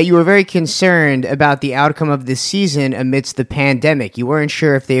mentioned that you were very concerned about the outcome of this season amidst the pandemic. You weren't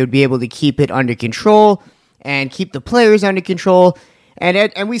sure if they would be able to keep it under control and keep the players under control.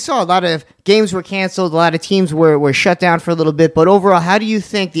 And we saw a lot of games were canceled, a lot of teams were shut down for a little bit. But overall, how do you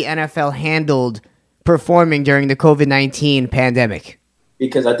think the NFL handled performing during the COVID-19 pandemic?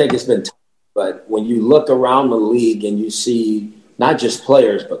 Because I think it's been tough. But when you look around the league and you see not just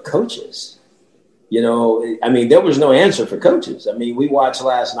players, but coaches, there was no answer for coaches. I mean, we watched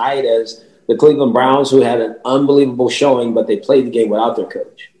last night as the Cleveland Browns, who had an unbelievable showing, but they played the game without their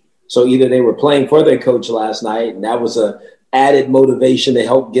coach. So either they were playing for their coach last night, and that was a added motivation to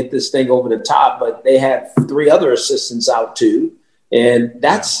help get this thing over the top, but they had 3 other assistants out too. And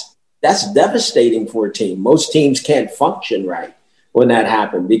that's devastating for a team. Most teams can't function right when that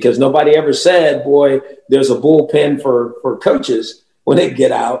happened because nobody ever said, boy, there's a bullpen for coaches when they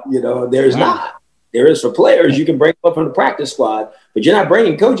get out. There's not. There is for players. You can bring them up from the practice squad, but you're not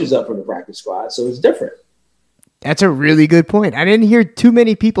bringing coaches up from the practice squad. So it's different. That's a really good point. I didn't hear too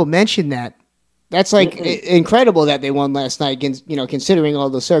many people mention that. That's incredible that they won last night, considering all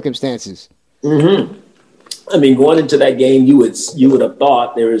the circumstances. Mm-hmm. I mean, going into that game, you would have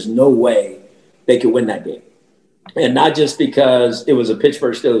thought there is no way they could win that game. And not just because it was a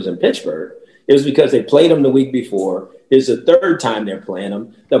Pittsburgh Steelers in Pittsburgh. It was because they played them the week before. It's the 3rd time they're playing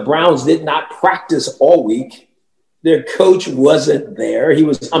them. The Browns did not practice all week. Their coach wasn't there.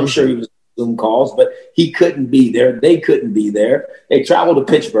 I'm sure he was Zoom calls, but he couldn't be there. They couldn't be there. They traveled to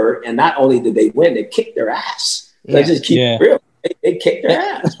Pittsburgh, and not only did they win, they kicked their ass. Let's just keep it real. They kicked their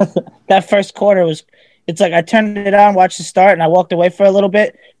ass. That first quarter it's like I turned it on, watched the start, and I walked away for a little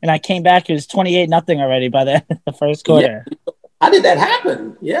bit, and I came back. It was 28-0 already by the first quarter. Yeah. How did that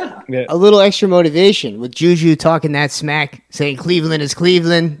happen? Yeah. A little extra motivation with Juju talking that smack, saying Cleveland is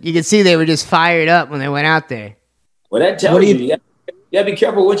Cleveland. You could see they were just fired up when they went out there. Well, that tells you gotta be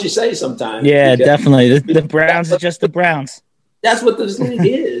careful what you say sometimes. Yeah, definitely. The Browns are just the Browns. That's what this league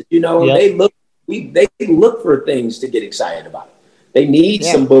is. They look for things to get excited about. They need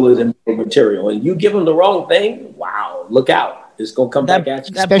some bulletin material, and you give them the wrong thing. Wow, look out! It's gonna come back at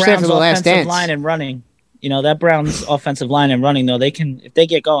you. That especially after the last dance. Line and running. That Browns offensive line and running, though, they can, if they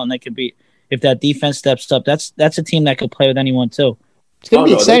get going, they could beat. If that defense steps up, that's a team that could play with anyone too. It's gonna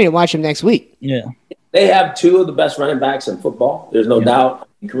be exciting to watch them next week. Yeah. They have 2 of the best running backs in football. There's no doubt.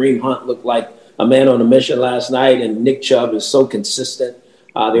 Kareem Hunt looked like a man on a mission last night, and Nick Chubb is so consistent.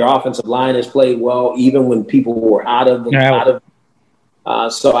 Their offensive line has played well, even when people were out of.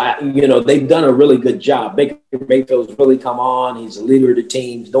 They've done a really good job. Baker Mayfield's really come on. He's a leader of the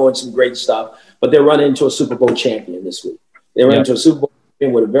team, doing some great stuff. But they're running into a Super Bowl champion this week. They run into a Super Bowl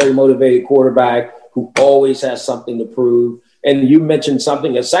champion with a very motivated quarterback who always has something to prove. And you mentioned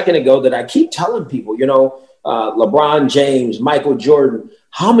something a second ago that I keep telling people, LeBron James, Michael Jordan,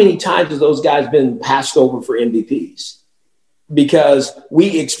 how many times have those guys been passed over for MVPs? Because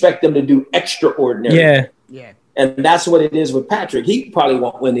we expect them to do extraordinary. Yeah. And that's what it is with Patrick. He probably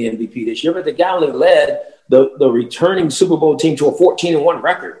won't win the MVP this year, but the guy only led the returning Super Bowl team to a 14-1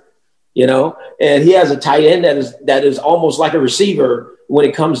 record. you know, and he has a tight end that is almost like a receiver when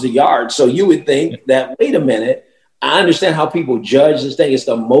it comes to yards. So you would think that, wait a minute, I understand how people judge this thing. It's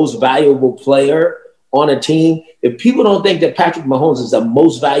the most valuable player on a team. If people don't think that Patrick Mahomes is the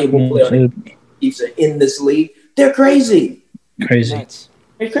most valuable player in this league, they're crazy. They're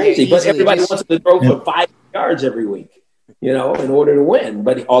crazy. But everybody wants him to throw for 5 yards every week, you know, in order to win.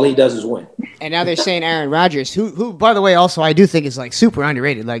 But all he does is win. And now they're saying Aaron Rodgers, who, by the way, also I do think is like super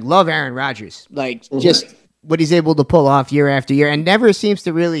underrated. Like, love Aaron Rodgers. Like, just what he's able to pull off year after year, and never seems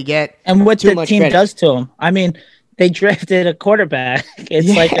to really get and what too the much team credit. does to him. I mean, they drafted a quarterback.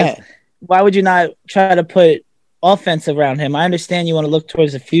 It's like, why would you not try to put offense around him? I understand you want to look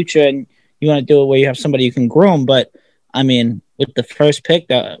towards the future and you want to do it where you have somebody you can groom, but I mean, with the first pick,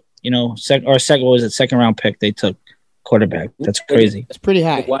 second round pick, they took quarterback. That's crazy. It's pretty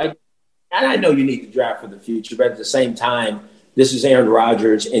high. And I know you need to draft for the future, but at the same time, this is Aaron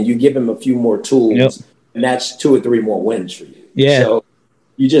Rodgers, and you give him a few more tools, and that's 2 or 3 more wins for you. Yeah. So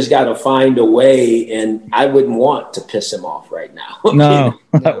you just got to find a way, and I wouldn't want to piss him off right now. No.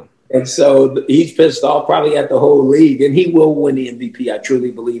 And so he's pissed off probably at the whole league, and he will win the MVP. I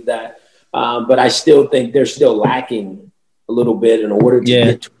truly believe that. But I still think they're still lacking a little bit in order to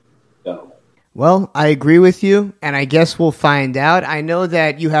get to go. Well, I agree with you, and I guess we'll find out. I know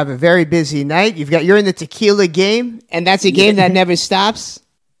that you have a very busy night. You're in the tequila game, and that's a game that never stops.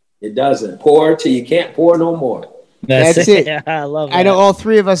 It doesn't. Pour till you can't pour no more. That's it. Yeah, I love that. I know all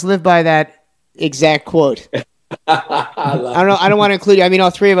 3 of us live by that exact quote. I don't want to include you. I mean, all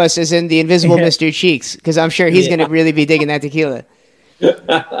 3 of us is in the invisible Mr. Cheeks, because I'm sure he's going to really be digging that tequila. But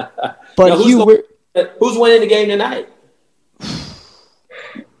now, who's winning the game tonight?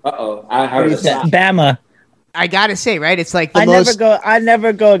 I heard that. Bama. I gotta say, right? It's like I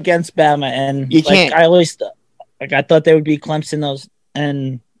never go against Bama, and you can't. I always I thought they would be Clemson those,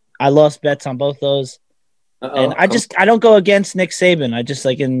 and I lost bets on both those. And I don't go against Nick Saban. I just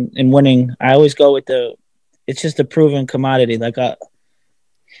like in winning. I always go with it's just a proven commodity. Like to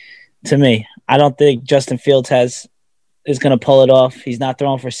me, I don't think Justin Fields is going to pull it off. He's not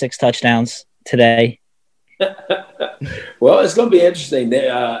throwing for 6 touchdowns today. Well, it's going to be interesting.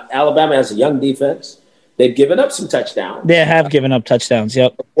 Alabama has a young defense. They've given up some touchdowns. They have given up touchdowns.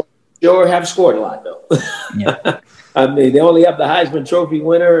 Yep. Sure have scored a lot though. Yeah. I mean, they only have the Heisman Trophy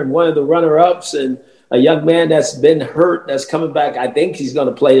winner and one of the runner-ups, and a young man that's been hurt that's coming back. I think he's going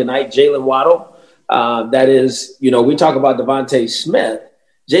to play tonight, Jalen Waddle. That is, we talk about Devontae Smith.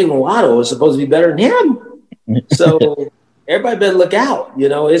 Jalen Waddle is supposed to be better than him. So everybody better look out.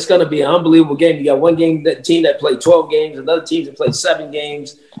 It's going to be an unbelievable game. You got one team that played 12 games, another team that played 7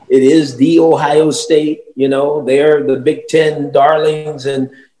 games. It is the Ohio State. They're the Big Ten darlings, and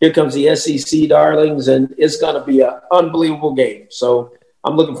here comes the SEC darlings, and it's going to be an unbelievable game. So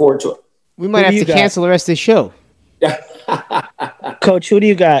I'm looking forward to it. We might have to cancel the rest of the show. Coach, who do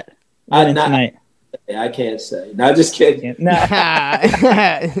you got tonight? I can't say. No, just kidding. Nah.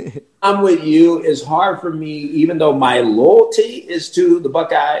 I'm with you. It's hard for me, even though my loyalty is to the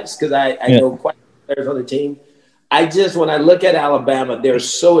Buckeyes, because I know quite a few players on the team. When I look at Alabama, they're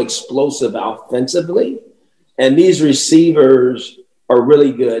so explosive offensively, and these receivers are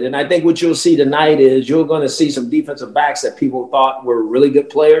really good. And I think what you'll see tonight is you're going to see some defensive backs that people thought were really good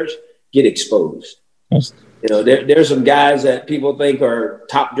players get exposed. There's some guys that people think are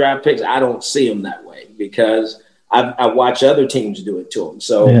top draft picks. I don't see them that way because I watch other teams do it to them.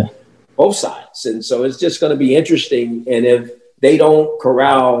 So both sides. And so it's just going to be interesting. And if they don't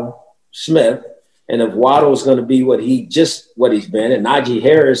corral Smith, and if Waddle is going to be what he's been, and Najee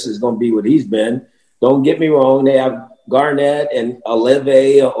Harris is going to be what he's been, don't get me wrong. They have Garnett and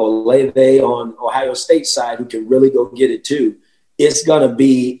Olave on Ohio State side who can really go get it too. It's going to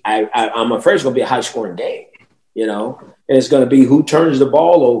be, I'm afraid it's going to be a high-scoring game, and it's going to be who turns the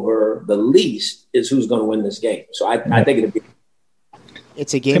ball over the least is who's going to win this game. So I think it'll be.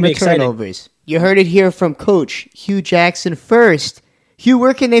 It's a game of turnovers. You heard it here from Coach Hugh Jackson first. Hugh,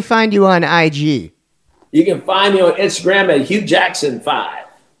 where can they find you on IG? You can find me on Instagram at Hugh Jackson 5.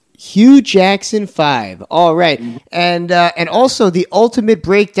 Hugh Jackson 5. All right. And also the Ultimate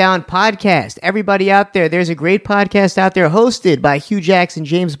Breakdown podcast. Everybody out there, there's a great podcast out there hosted by Hugh Jackson,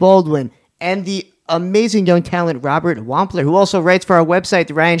 James Baldwin, and the amazing young talent Robert Wampler, who also writes for our website,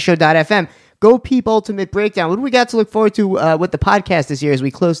 theryanshow.fm. Go peep Ultimate Breakdown. What do we got to look forward to with the podcast this year as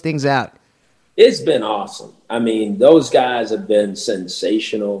we close things out? It's been awesome. I mean, those guys have been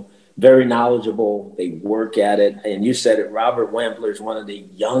sensational. Very knowledgeable. They work at it. And you said it, Robert Wampler is one of the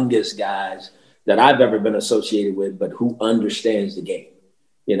youngest guys that I've ever been associated with, but who understands the game.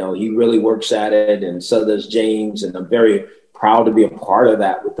 He really works at it, and so does James. And I'm very proud to be a part of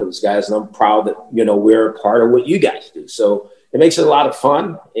that with those guys. And I'm proud that, we're a part of what you guys do. So it makes it a lot of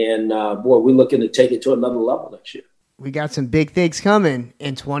fun. And boy, we're looking to take it to another level next year. We got some big things coming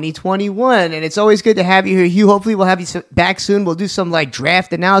in 2021, and it's always good to have you here, Hugh. Hopefully we'll have you back soon. We'll do some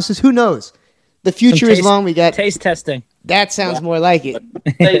draft analysis. Who knows? The future is long. We got taste testing. That sounds more like it.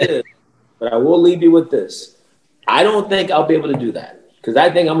 But I will leave you with this. I don't think I'll be able to do that because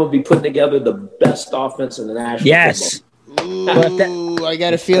I think I'm going to be putting together the best offense in the national football. Ooh, I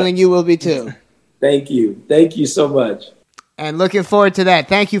got a feeling you will be too. Thank you. Thank you so much. And looking forward to that.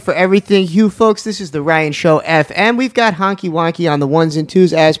 Thank you for everything, Hugh, folks. This is the Ryan Show FM. We've got Honky Wonky on the ones and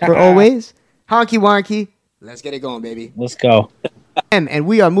twos as per always. Honky Wonky, let's get it going, baby. Let's go. And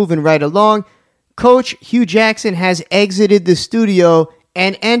we are moving right along. Coach Hugh Jackson has exited the studio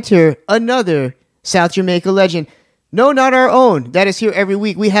and enter another South Jamaica legend. No, not our own. That is here every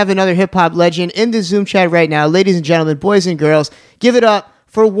week. We have another hip-hop legend in the Zoom chat right now. Ladies and gentlemen, boys and girls, give it up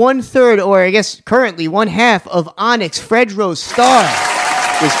for 1/3, or I guess currently 1/2 of Onyx. Fredro Starr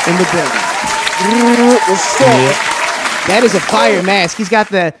is in the building. That is a fire mask. He's got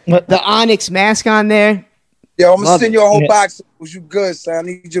the Onyx mask on there. Yo, I'm going to send you a whole box. Was you good, son? I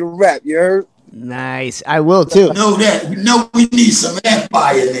need you to rap. You heard? Nice. I will, too. We need some of that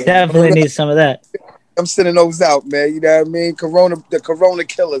fire, nigga. Definitely need some of that. I'm sending those out, man. You know what I mean? The Corona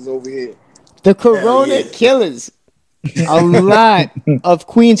killers over here. The Corona killers. A lot of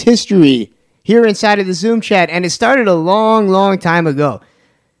Queens history here inside of the Zoom chat, and it started a long, long time ago.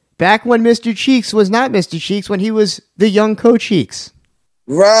 Back when Mr. Cheeks was not Mr. Cheeks, when he was the young Coach Cheeks.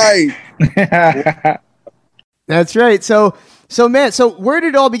 Right. That's right. So man, where did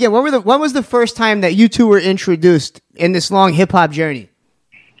it all begin? When was the first time that you two were introduced in this long hip hop journey?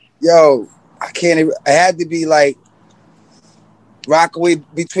 Yo, I can't even. It had to be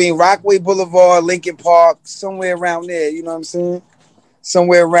between Rockaway Boulevard, Lincoln Park, somewhere around there. You know what I'm saying?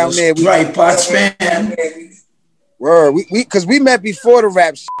 Somewhere around there. Right, Potts fan. Word. Because we met before the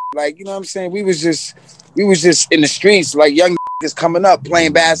rap shit. You know what I'm saying? We was just in the streets, young niggas coming up,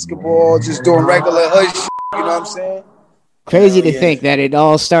 playing basketball, just doing regular hood shit. You know what I'm saying? Crazy to think that it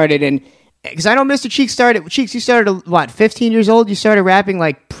all started in. Because I know Mr. Cheeks started. Cheeks, you started, 15 years old? You started rapping,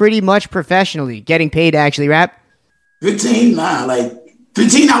 pretty much professionally, getting paid to actually rap? 15,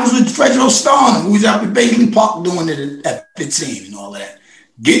 15, I was with Fredro Starr. We was out at Bailey Park doing it at 15 and all of that.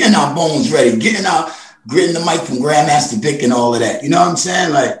 Getting our bones ready, gritting the mic from Grandmaster Vic and all of that. You know what I'm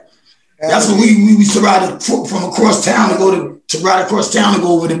saying? That's what we used to ride from across town to ride across town and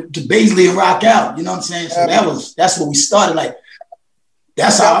go over to Baisley and rock out. You know what I'm saying? So that's what we started.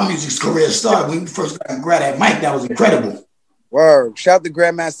 That's how our music career started. When we first got to grab that mic, that was incredible. Word. Shout out to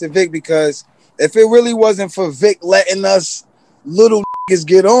Grandmaster Vic, because if it really wasn't for Vic letting us little niggas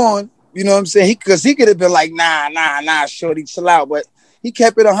get on, you know what I'm saying? Because he could have been nah, shorty, chill out. But he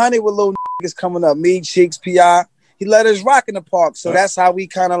kept it 100 with little niggas coming up. Me, Cheeks, P.I. He let us rock in the park. So that's how we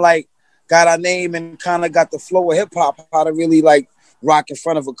kind of got our name and kind of got the flow of hip hop, how to really rock in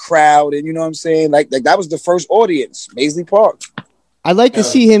front of a crowd. And you know what I'm saying? That was the first audience, Baisley Park. I'd like to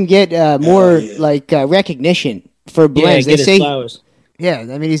see him get more recognition for blends. Yeah, his flowers. Yeah,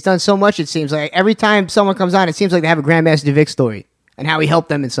 I mean, he's done so much, it seems like. Every time someone comes on, it seems like they have a Grandmaster Vic story and how he helped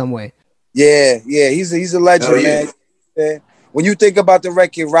them in some way. Yeah, he's a legend, man. Yeah. When you think about the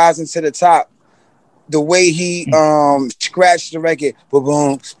record Rising to the Top, the way he scratched the record, boom,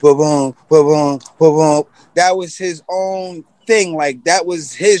 boom, boom, boom, that was his own thing. That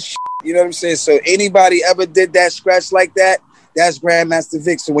was his shit, you know what I'm saying? So anybody ever did that scratch like that, that's Grandmaster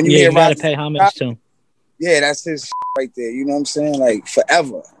Vic. So when you hear you gotta pay homage to him. Yeah, that's his shit right there. You know what I'm saying?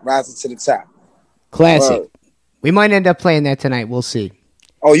 Forever, Rising to the Top. Classic. We might end up playing that tonight. We'll see.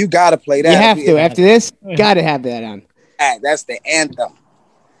 Oh, you gotta play that. You have to. After this, gotta have that on. That's the anthem.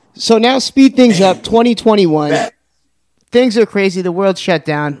 So now speed things up. 2021. Things are crazy. The world's shut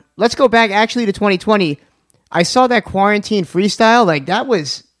down. Let's go back actually to 2020. I saw that quarantine freestyle. That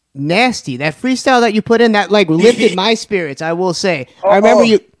was nasty. That freestyle that you put in, that lifted my spirits, I will say. I remember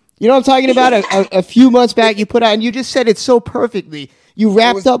you know what I'm talking about? A few months back you put out, and you just said it so perfectly. You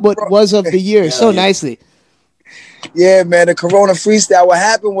wrapped up what was of the year so nicely. Yeah, man, the Corona freestyle. What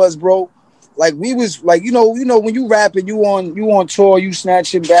happened was, bro, we was you know when you rapping, you on tour, you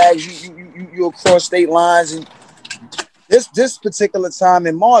snatching bags, you across state lines, and this particular time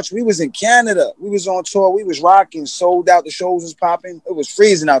in March, we was in Canada. We was on tour, we was rocking, sold out, the shows was popping. It was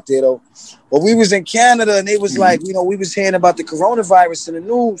freezing out there though. But we was in Canada, and they was we was hearing about the coronavirus in the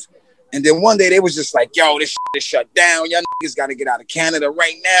news. And then one day they was just yo, this shit is shut down. Y'all niggas gotta get out of Canada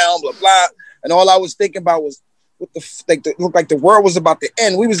right now, blah, blah. And all I was thinking about was it looked like the world was about to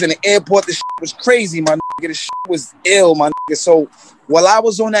end. We was in the airport. The shit was crazy, my nigga. The shit was ill, my nigga. So while I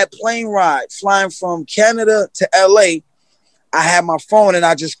was on that plane ride flying from Canada to LA, I had my phone and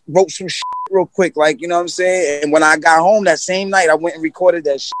I just wrote some shit real quick, like, you know what I'm saying? And when I got home that same night, I went and recorded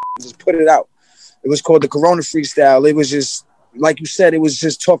that shit and just put it out. It was called the Corona Freestyle. It was just, like you said, it was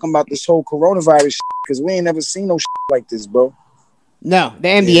just talking about this whole coronavirus shit, because we ain't never seen no shit like this, bro. No, the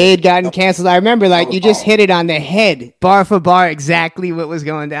NBA had gotten canceled. I remember, like, you just hit it on the head, bar for bar, exactly what was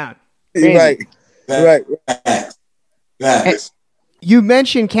going down. Crazy. Right. You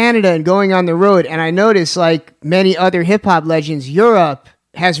mentioned Canada and going on the road, and I noticed, like many other hip-hop legends, Europe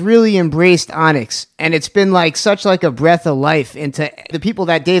has really embraced Onyx, and it's been like such like a breath of life into the people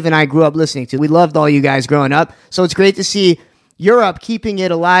that Dave and I grew up listening to. We loved all you guys growing up, so it's great to see Europe keeping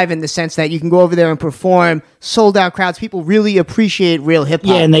it alive in the sense that you can go over there and perform, sold out crowds. People really appreciate real hip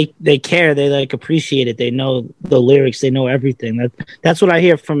hop. Yeah, and they care. They like appreciate it. They know the lyrics. They know everything. That's what I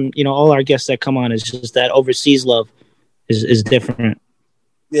hear from all our guests that come on. Is just that overseas love is different.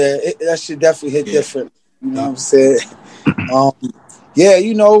 Yeah, that shit definitely hit different. You know what I'm saying? Yeah,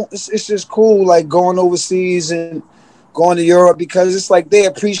 it's just cool, like going overseas and going to Europe, because it's like they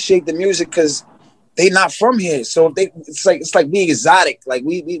appreciate the music because they not from here. So it's like being exotic. Like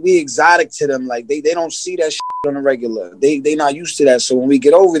we exotic to them. Like they don't see that shit on a regular. They not used to that. So when we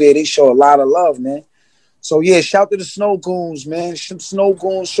get over there, they show a lot of love, man. So yeah, shout to the Snow Goons, man. Snow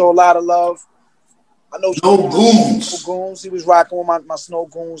Goons show a lot of love. I know Snow Goons. He was rocking with my Snow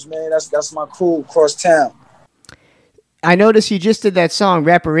Goons, man. That's my crew across town. I noticed you just did that song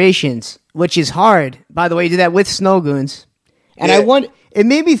Reparations, which is hard. By the way, you did that with Snow Goons. And yeah. It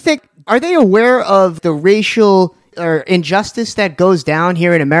made me think, are they aware of the racial or injustice that goes down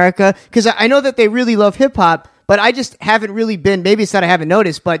here in America? Because I know that they really love hip-hop, but I just haven't really been, maybe it's that I haven't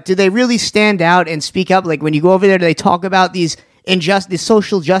noticed, but do they really stand out and speak up? Like when you go over there, do they talk about these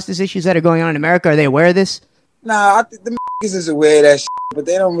social justice issues that are going on in America? Are they aware of this? Nah, I think the niggas is aware of that shit, but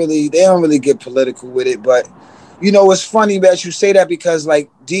they don't really get political with it. But it's funny that you say that, because like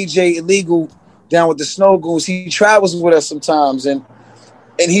DJ Illegal down with the Snow Goons, he travels with us sometimes, and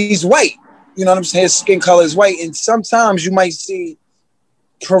he's white. You know what I'm saying? His skin color is white, and sometimes you might see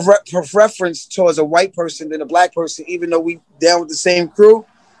preference towards a white person than a black person, even though we down with the same crew.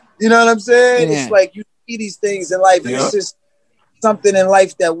 You know what I'm saying? Yeah. It's like you see these things in life, and it's just something in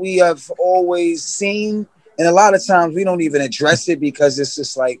life that we have always seen, and a lot of times we don't even address it because it's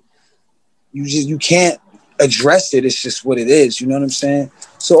just like you can't address it. It's just what it is. You know what I'm saying?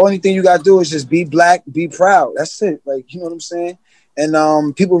 So only thing you gotta do is just be black, be proud. That's it. Like, you know what I'm saying?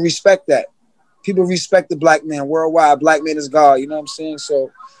 And people respect that. People respect the black man worldwide. Black man is God. You know what I'm saying?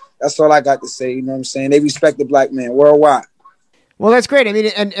 So that's all I got to say. You know what I'm saying? They respect the black man worldwide. Well, that's great. I mean,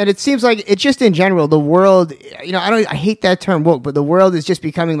 and it seems like it's just in general, the world, I hate that term woke, but the world is just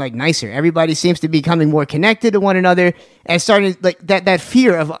becoming like nicer. Everybody seems to be becoming more connected to one another and starting like that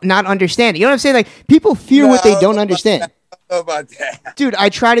fear of not understanding. You know what I'm saying? Like people fear what they don't understand. About that. Dude, I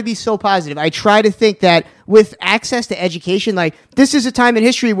try to be so positive. I try to think that with access to education, like this is a time in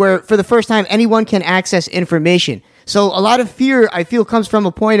history where for the first time anyone can access information. So a lot of fear, I feel, comes from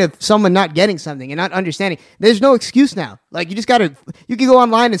a point of someone not getting something and not understanding. There's no excuse now. Like you can go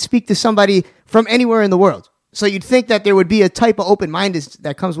online and speak to somebody from anywhere in the world. So you'd think that there would be a type of open-mindedness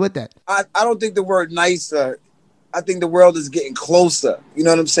that comes with that. I don't think the word nicer. I think the world is getting closer. You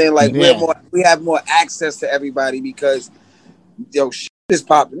know what I'm saying? Like we have more access to everybody because shit is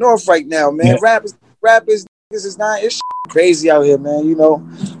popping off right now, man. Yeah. Rappers, this is not, it's crazy out here, man.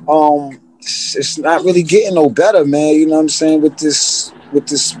 It's not really getting no better, man. You know what I'm saying? With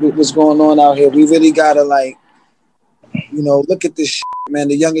what's going on out here, we really gotta look at this shit, man.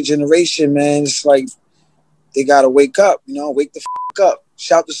 The younger generation, man, it's like they gotta wake up. Wake the fuck up.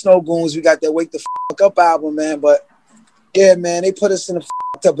 Shout to Snow Goons, we got that Wake the Fuck Up album, man. But yeah, man, they put us in a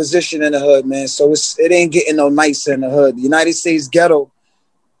fucked up position in the hood, man. So it ain't getting no nicer in the hood. The United States ghetto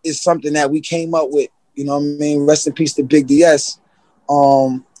is something that we came up with. You know what I mean? Rest in peace to Big DS.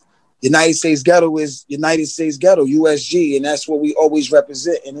 United States ghetto is United States ghetto, USG, and that's what we always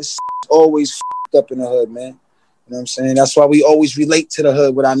represent. And it's always fucked up in the hood, man. You know what I'm saying? That's why we always relate to the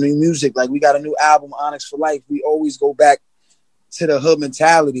hood with our new music. Like we got a new album, Onyx for Life. We always go back to the hood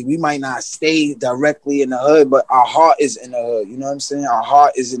mentality. We might not stay directly in the hood, but our heart is in the hood. You know what I'm saying? Our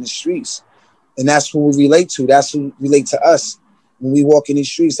heart is in the streets. And that's who we relate to. That's who relate to us. When we walk in these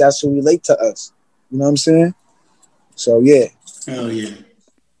streets, that's who relate to us. You know what I'm saying? So, yeah. Hell yeah.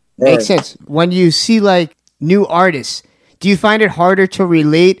 Makes sense. When you see like new artists, do you find it harder to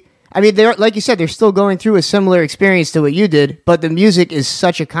relate? I mean, they're like you said, they're still going through a similar experience to what you did, but the music is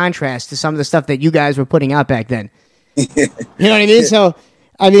such a contrast to some of the stuff that you guys were putting out back then. You know what I mean? So,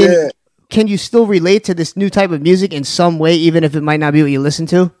 I mean, can you still relate to this new type of music in some way, even if it might not be what you listen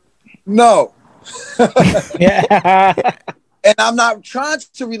to? No. And I'm not trying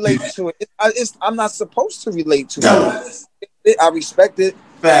to relate to it. I'm not supposed to relate to it. I respect it.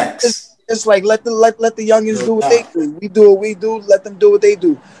 Facts. It's like let the youngins do what they do. We do what we do. Let them do what they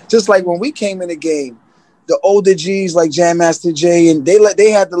do. Just like when we came in the game, the older G's like Jam Master Jay, and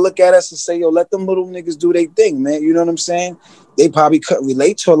they had to look at us and say, "Yo, let them little niggas do their thing, man." You know what I'm saying? They probably couldn't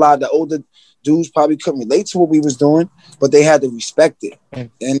relate to a lot of the older dudes. Probably couldn't relate to what we was doing, but they had to respect it,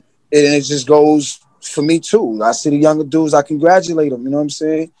 and it just goes for me too. I see the younger dudes, I congratulate them. You know what I'm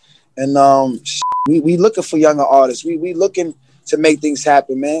saying? And we looking for younger artists. We looking to make things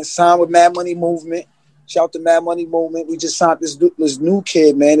happen, man. Signed with Mad Money Movement. Shout out to Mad Money Movement. We just signed this new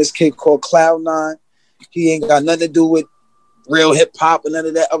kid, man. This kid called Cloud9. He ain't got nothing to do with real hip hop and none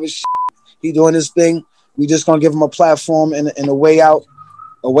of that other shit. He doing his thing. We just gonna give him a platform and a way out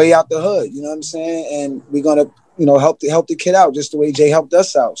the hood. You know what I'm saying? And we're gonna, help the kid out just the way Jay helped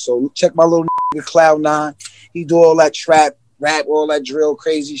us out. So check my little nigga Cloud9. He do all that trap, rap, all that drill,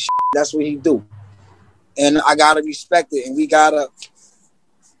 crazy shit. That's what he do. And I gotta respect it. And we gotta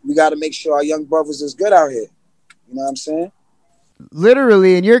make sure our young brothers is good out here. You know what I'm saying?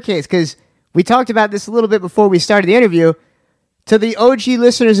 Literally, in your case, because we talked about this a little bit before we started the interview. To the OG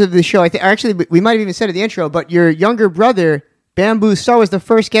listeners of the show, actually, we might have even said it in the intro, but your younger brother, Bamboo Star, was the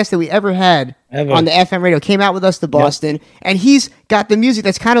first guest that we ever had on the FM radio. Came out with us to Boston, and he's got the music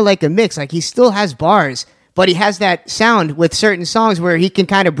that's kind of like a mix. Like, he still has bars, but he has that sound with certain songs where he can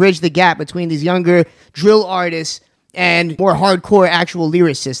kind of bridge the gap between these younger drill artists and more hardcore actual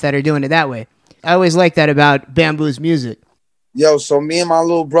lyricists that are doing it that way. I always like that about Bamboo's music. Yo, so me and my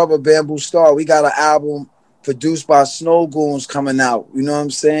little brother, Bamboo Star, we got an album produced by Snow Goons coming out. You know what I'm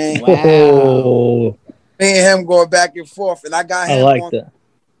saying? Wow. Me and him going back and forth, and I got him. I like that.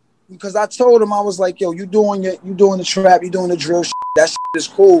 Because I told him, I was like, yo, you doing the trap, you doing the drill shit. That shit is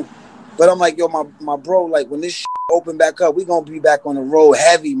cool. But I'm like, yo, my bro, like, when this shit open back up, we gonna be back on the road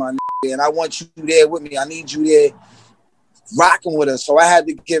heavy, my nigga. And I want you there with me. I need you there rocking with us. So I had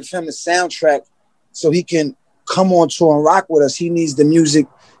to give him the soundtrack so he can come on tour and rock with us. He needs the music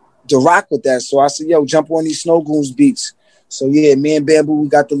to rock with that. So I said, yo, jump on these Snow Goons beats. So yeah, me and Bamboo, we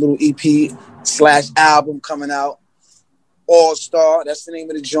got the little EP/album coming out. All Star, that's the name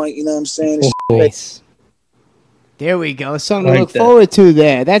of the joint, you know what I'm saying? Nice. There we go. Something to look forward to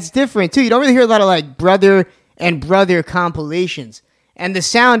there. That's different too. You don't really hear a lot of like brother and brother compilations. And the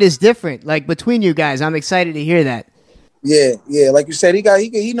sound is different, like between you guys. I'm excited to hear that. Yeah. Like you said, he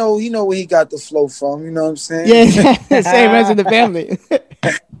know where he got the flow from. You know what I'm saying? Yeah, same as in the family.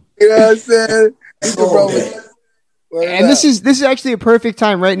 You know what I'm saying? And this is actually a perfect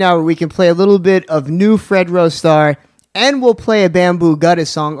time right now where we can play a little bit of new Fredro Starr, and we'll play a Bamboo Gutta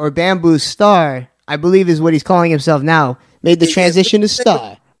song, or Bamboo Star, I believe is what he's calling himself now. Made the transition to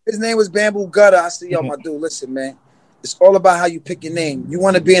Star. His name was Bamboo Gutta. I said, yo, my dude, listen, man. It's all about how you pick your name. You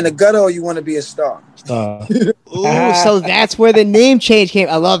want to be in the gutter or you want to be a star? Ooh, so that's where the name change came.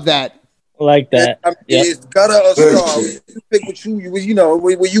 I love that. I like that. I mean, it's gutter or star. You pick what you know,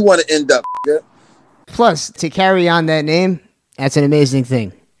 where you want to end up. Yeah? Plus, to carry on that name, that's an amazing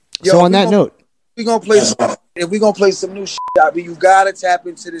thing. So on that note, we're going to play if we're going to play some new shit, I mean, you got to tap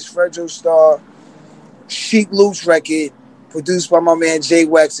into this Fredro Starr Chic Loose record produced by my man Jay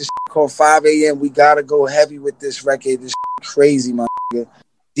Wax. This shit called 5 a.m. We got to go heavy with this record. This shit crazy, my nigga.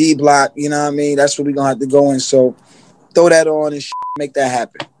 D-Block, you know what I mean? That's what we're going to have to go in. So throw that on and make that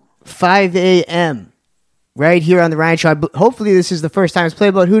happen. 5 a.m. right here on the Ryan Show. Hopefully this is the first time it's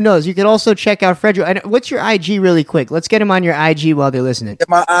played, but who knows? You can also check out Fredro. And what's your IG really quick? Let's get him on your IG while they're listening.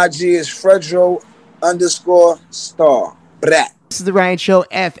 My IG is Fredro_Starr. Brat. This is the Ryan Show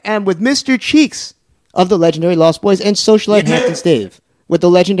FM with Mr. Cheeks of the legendary Lost Boys and Socialite Hamptons Dave with the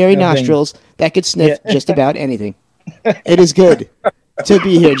legendary nostrils that could sniff just about anything. It is good to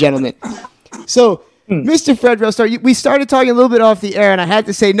be here, gentlemen. So, Mr. Fredro Starr, we started talking a little bit off the air, and I had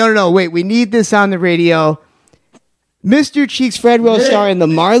to say, no, wait, we need this on the radio. Mr. Cheeks, Fredro Starr in the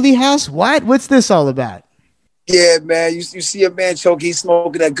Marley House? What? What's this all about? Yeah, man, you see a man choke, he's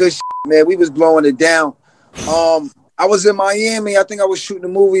smoking that good shit, man. We was blowing it down. I was in Miami. I think I was shooting a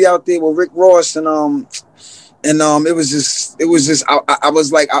movie out there with Rick Ross, and it was just. I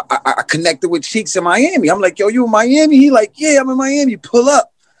was like, I connected with Cheeks in Miami. I'm like, yo, you in Miami? He like, yeah, I'm in Miami. Pull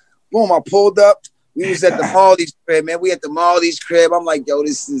up. Boom, I pulled up. We was at the Marley's crib, man. We at the Marley's crib. I'm like, yo,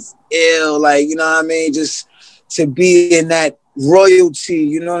 this is ill. Like, you know what I mean? Just to be in that royalty,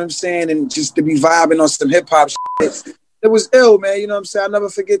 you know what I'm saying? And just to be vibing on some hip hop shit. It was ill, man. You know what I'm saying? I'll never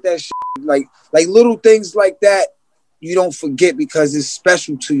forget that shit. Like little things like that, you don't forget because it's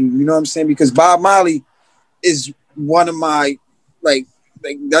special to you. You know what I'm saying? Because Bob Marley is one of my, like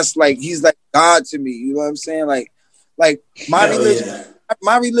that's like, he's like God to me. You know what I'm saying? Like my religion,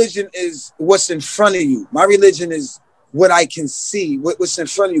 my religion is what's in front of you. My religion is what I can see, what's in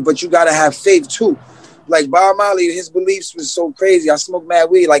front of you, but you got to have faith too. Like Bob Marley, his beliefs was so crazy. I smoke mad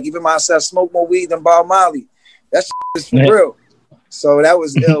weed. Like even myself, smoke more weed than Bob Marley. That shit is for real. So that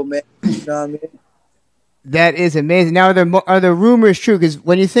was ill, man. You know what I mean? That is amazing. Now, are the rumors true? Because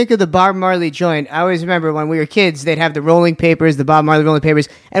when you think of the Bob Marley joint, I always remember when we were kids, they'd have the rolling papers, the Bob Marley rolling papers,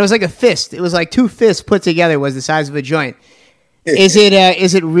 and it was like a fist. It was like two fists put together was the size of a joint. Is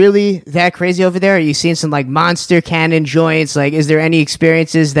it really that crazy over there? Are you seeing some like monster cannon joints? Like, is there any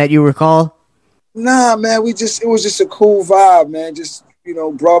experiences that you recall? Nah, man. It was just a cool vibe, man. Just, you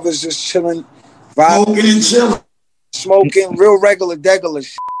know, brothers just chilling, vibing, Smoking and chilling. Smoking, real regular, degular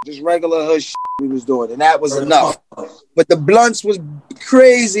shit. Just regular hood shit we was doing, and that was enough. But the blunts was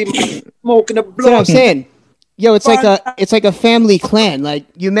crazy, man. Smoking the blunts. That's what I'm saying. Yo, it's like a family clan. Like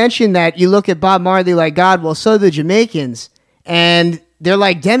you mentioned that you look at Bob Marley like God. Well, so do the Jamaicans, and they're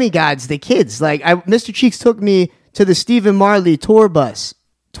like demigods. The kids, like Mr. Cheeks took me to the Stephen Marley tour bus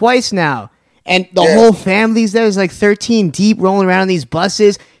twice now, and the whole family's there. There's like 13 deep rolling around in these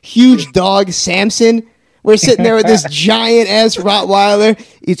buses. Huge dog Samson. We're sitting there with this giant-ass Rottweiler.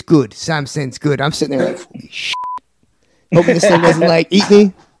 It's good. Samson's good. I'm sitting there like, holy shit. Hoping this thing doesn't, like, eat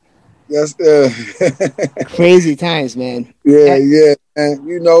me. Yes, Crazy times, man. Yeah, man.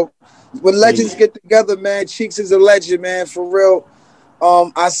 You know, when legends get together, man, Cheeks is a legend, man, for real.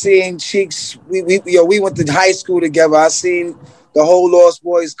 I seen Cheeks. We went to high school together. I seen the whole Lost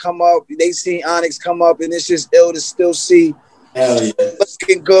Boys come up. They seen Onyx come up, and it's just ill to still see. Hell yeah.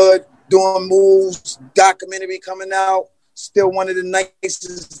 Looking good. Doing moves, documentary coming out, still one of the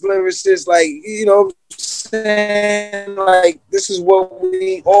nicest lyricists. Like, you know what I'm saying? Like, this is what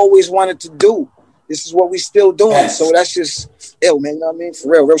we always wanted to do. This is what we still doing. Yes. So that's just ill, man. You know what I mean?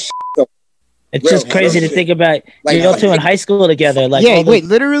 For real shit. It's just crazy to think about. Like, you two in high school together. Like, yeah, wait,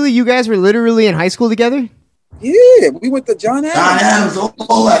 literally? You guys were literally in high school together? Yeah, we went to John Adams. John Adams,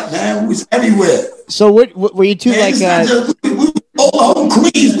 all that, man. We was everywhere. So what were you two man, like... all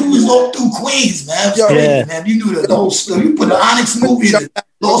Queens. We was all through Queens, man. Crazy, man. You knew the whole story. You put the Onyx movie and the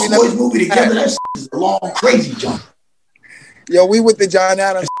Lost Boys movie together. That shit is a long, crazy jump. Yo, we went to John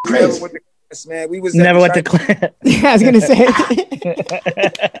Adams. Crazy. Never went to class, man. We was never went to class. Yeah, I was gonna say.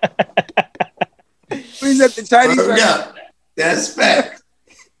 We was at the Chinese. Yeah, that's fact.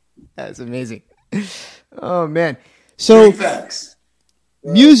 That's amazing. Oh man. So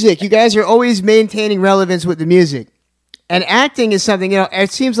music. You guys are always maintaining relevance with the music. And acting is something, you know,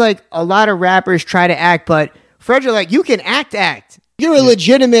 it seems like a lot of rappers try to act, but Frederick, like, you can act. You're a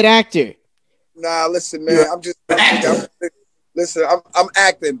legitimate actor. Nah, listen, man. I'm just acting. Listen, I'm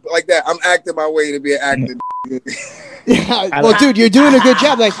acting like that. I'm acting my way to be an actor. Yeah, well, dude, you're doing a good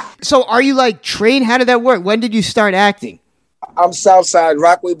job. Like, so are you like trained? How did that work? When did you start acting? I'm Southside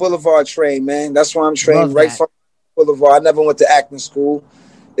Rockaway Boulevard trained, man. That's why I'm trained right from Boulevard. I never went to acting school.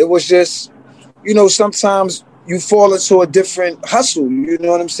 It was just, you know, sometimes you fall into a different hustle. You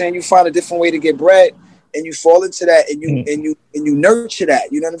know what I'm saying? You find a different way to get bread, and you fall into that, and you nurture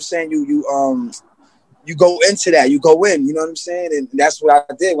that. You know what I'm saying? You go into that. You go in. You know what I'm saying? And that's what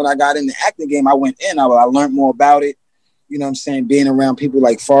I did when I got in the acting game. I went in. I learned more about it. You know what I'm saying? Being around people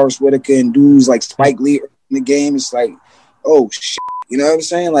like Forrest Whitaker and dudes like Spike Lee in the game, it's like, oh shit. You know what I'm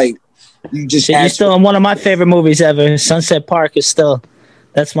saying? Like, you just. You're still in one of my favorite movies ever. Sunset Park is still.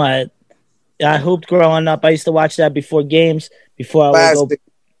 That's my. I hooped growing up. I used to watch that before games. Before I would go.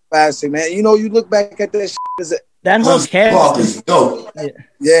 Classic, man. You know, you look back at that shit as that whole cast.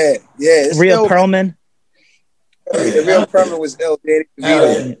 Yeah. Rhea Perlman. The Real Perlman was ill.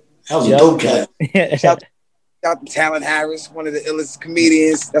 That was a dope cat. Shout out to Talon Harris, one of the illest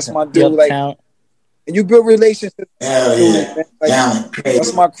comedians. That's my dude. Like, and you build relationships. Hell yeah. Like,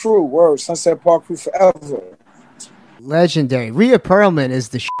 that's my crew. Word, Sunset Park crew forever. Legendary. Rhea Perlman is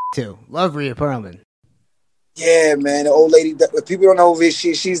the shit too. Love Rhea Perlman. Yeah, man. The old lady. If people don't know who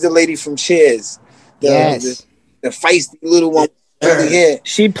she's the lady from Cheers. Yes. The feisty little one. Yeah.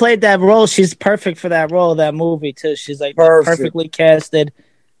 She played that role. She's perfect for that role, that movie too. She's like perfectly casted.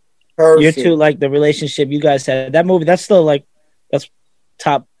 Perfect. You're two, like the relationship you guys had. That movie, that's still like that's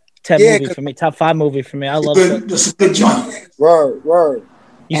top 10 movie for me, top 5 movie for me. I love it. That's a good joint. Word.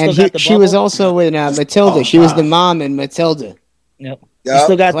 And she was also in Matilda. She was the mom in Matilda. Yep. You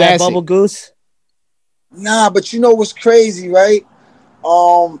still got that Bubble Goose? Nah, but you know what's crazy, right?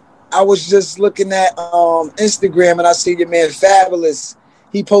 I was just looking at Instagram and I see your man Fabulous.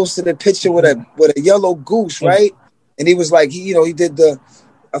 He posted a picture with a yellow goose, right? And he was like, he did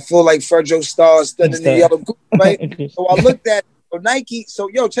I feel like Fredro Starr stood in the yellow goose, right? So I looked at Nike. So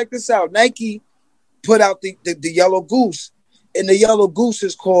check this out. Nike put out the yellow goose, and the yellow goose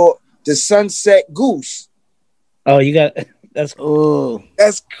is called the Sunset Goose. Oh,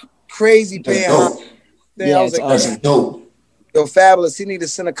 that's crazy, man. Yeah, it's awesome. Dope. Yo, Fabulous. He need to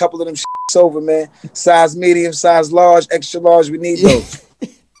send a couple of them shits over, man. Size medium, size large, extra large. We need those.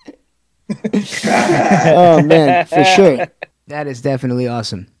 Oh man, for sure. That is definitely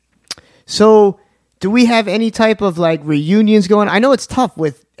awesome. So, do we have any type of like reunions going? I know it's tough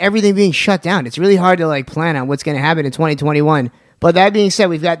with everything being shut down. It's really hard to like plan on what's going to happen in 2021. But that being said,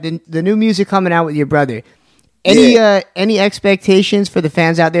 we've got the new music coming out with your brother. Any expectations for the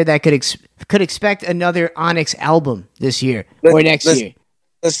fans out there that could expect another Onyx album this year or next year?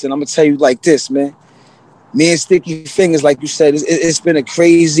 Listen, I'm gonna tell you like this, man. Me and Sticky Fingers, like you said, it's been a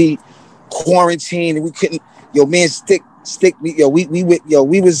crazy quarantine. We couldn't, me and Stick, we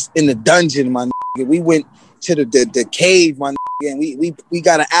was in the dungeon, my nigga. We went to the cave, my nigga, and we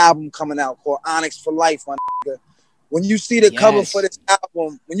got an album coming out called Onyx for Life, my nigga. When you see the cover for this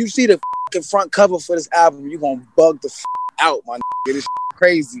album, when you see the front cover for this album, you're gonna bug the out, my nigga. It's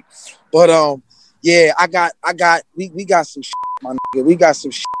crazy. But we got some my nigga. We got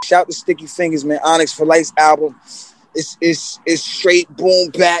some shout to Sticky Fingers, man. Onyx for Life's album. It's straight boom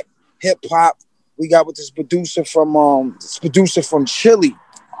back hip hop. We got with this producer from Chile,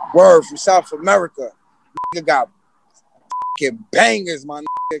 word from South America. Nigga got fucking bangers, my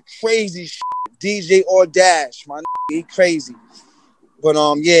nigga. Crazy shit. DJ Audash, my nigga. He crazy. But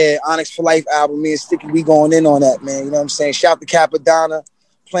Onyx for Life album, me and Sticky, we going in on that, man. You know what I'm saying? Shout to Capadonna,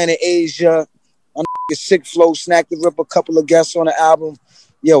 Planet Asia, my nigga Sick Flow, Snack the Rip, a couple of guests on the album.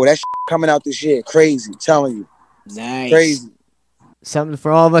 Yo, that shit coming out this year. Crazy, telling you. Nice. Crazy. Something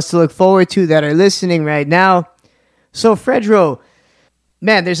for all of us to look forward to that are listening right now. So, Fredro,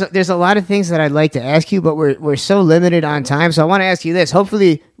 man, there's a lot of things that I'd like to ask you, but we're so limited on time. So I want to ask you this.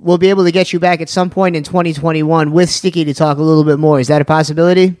 Hopefully, we'll be able to get you back at some point in 2021 with Sticky to talk a little bit more. Is that a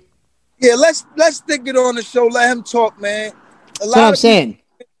possibility? Yeah, let's stick it on the show. Let him talk, man. That's what I'm saying.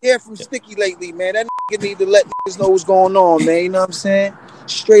 Hear from Sticky lately, man. That nigga need to let niggas know what's going on, man. You know what I'm saying?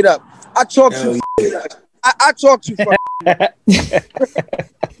 Straight up. I talk to I talk to because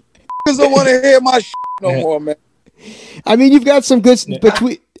I want to hear my shit no more, man. I mean, you've got some good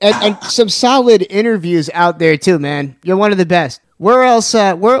between and some solid interviews out there too, man. You're one of the best. Where else?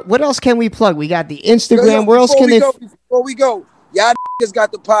 What else can we plug? We got the Instagram. Where else can they? Before we go, y'all niggas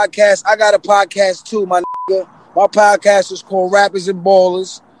got the podcast. I got a podcast too, my nigga. My podcast is called Rappers and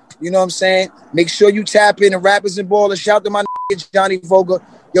Ballers. You know what I'm saying? Make sure you tap in to Rappers and Ballers. Shout to my nigga Johnny Vogel.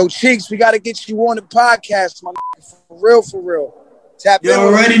 Yo, Cheeks, we got to get you on the podcast, my nigga. For real. Tap in. You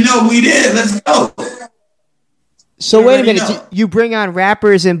already know we there. Let's go. So wait a minute. You bring on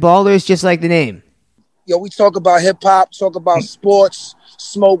rappers and ballers just like the name? Yo, we talk about hip-hop, talk about sports,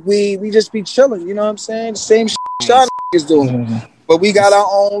 smoke weed. We just be chilling, you know what I'm saying? The same shit y'all niggas doing. But we got our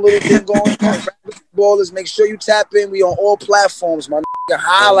own little thing going on. Rappers and Ballers, make sure you tap in. We on all platforms, my nigga.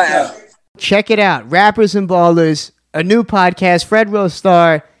 Holla at us. Check it out. Rappers and Ballers, a new podcast, Fredro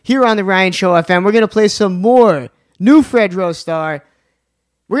Starr, here on the Ryan Show FM. We're going to play some more new Fredro Starr.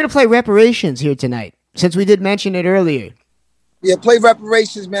 We're going to play Reparations here tonight, since we did mention it earlier. Yeah, play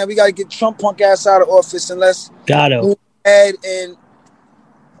Reparations, man. We got to get Trump punk ass out of office and let's move ahead, and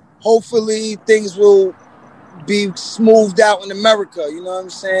hopefully things will be smoothed out in America. You know what I'm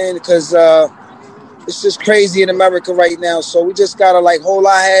saying? Because it's just crazy in America right now. So we just got to like hold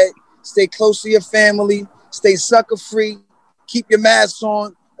our head, stay close to your family, stay sucker free, keep your masks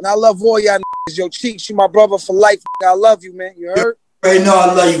on. And I love all y'all niggas. Yo, Cheeks, you my brother for life. I love you, man. You heard? Right now,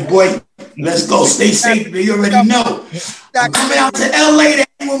 I love you, boy. Let's go. Stay safe, man. You already know. I'm coming out to LA to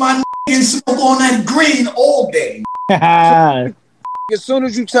hang with my and smoke on that green all day. As soon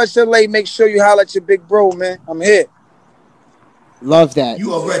as you touch LA, make sure you holler at your big bro, man. I'm here. Love that.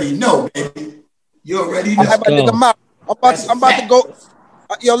 You already know, baby. You already know. I'm about to go.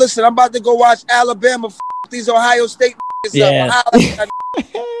 Yo, listen, I'm about to go watch Alabama these Ohio State yeah. up.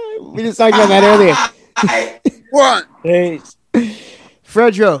 We just talked about that earlier. One. Thanks.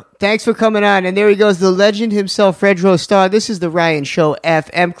 Fredro, thanks for coming on. And there he goes, the legend himself, Fredro Starr. This is the Ryan Show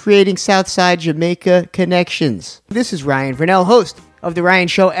FM, creating Southside Jamaica connections. This is Ryan Vernell, host of the Ryan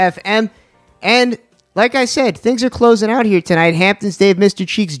Show FM. And like I said, things are closing out here tonight. Hampton's Dave, Mr.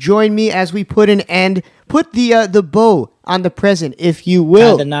 Cheeks, join me as we put the bow on the present, if you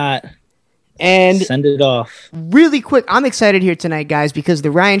will. Kinda not. And send it off. really quick, I'm excited here tonight, guys, because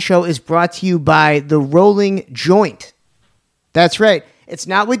the Ryan Show is brought to you by The Rolling Joint. That's right. It's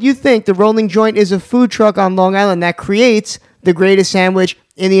not what you think. The Rolling Joint is a food truck on Long Island that creates the greatest sandwich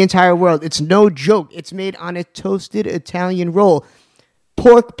in the entire world. It's no joke. It's made on a toasted Italian roll.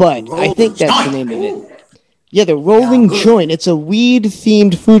 Pork butt. I think that's the name of it. Yeah, The Rolling Joint. It's a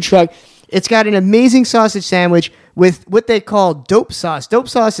weed-themed food truck. It's got an amazing sausage sandwich with what they call dope sauce. Dope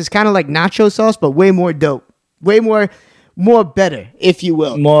sauce is kind of like nacho sauce, but way more dope. Way more better, if you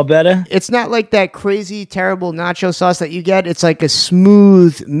will. More better? It's not like that crazy, terrible nacho sauce that you get. It's like a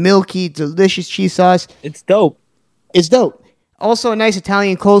smooth, milky, delicious cheese sauce. It's dope. It's dope. Also a nice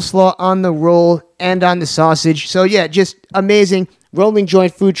Italian coleslaw on the roll and on the sausage. So yeah, just amazing. Rolling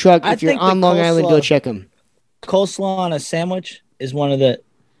Joint food truck. If you're on Long Island, go check them. Coleslaw on a sandwich is one of the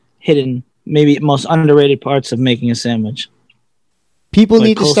hidden, maybe most underrated parts of making a sandwich. People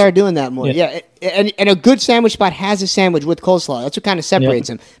need to start doing that more. Yeah. And a good sandwich spot has a sandwich with coleslaw. That's what kind of separates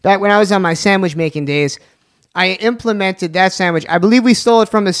them. Back when I was on my sandwich making days, I implemented that sandwich. I believe we stole it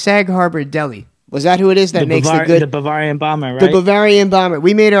from the Sag Harbor Deli. Was that who it is that makes the good? The Bavarian Bomber, right? The Bavarian Bomber.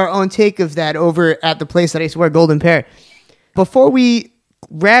 We made our own take of that over at the place that I used to work, Golden Pear. Before we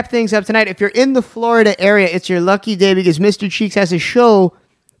wrap things up tonight, if you're in the Florida area, it's your lucky day because Mr. Cheeks has a show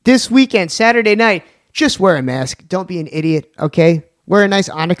this weekend, Saturday night. Just wear a mask. Don't be an idiot, okay? Wear a nice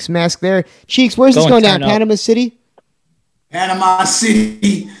Onyx mask there. Cheeks, where's this going down? Panama City? Panama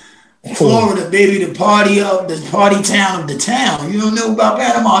City, Florida, baby, the party town of the town. You don't know about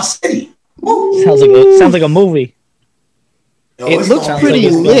Panama City? Woo. Sounds like a movie. It looks pretty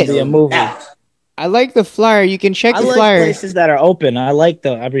lit. A movie. I like the flyer. You can check the flyer. I like places that are open. I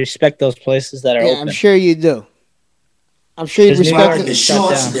respect those places that are open. I'm sure you do. I'm sure you respect the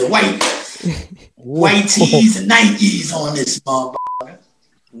shorts, the white tees and Nikes on this motherfucker.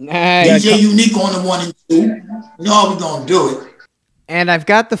 Nice. DJ Unique on the 1 and 2. You know how we gonna do it. And I've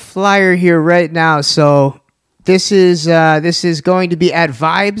got the flyer here right now. So this is going to be at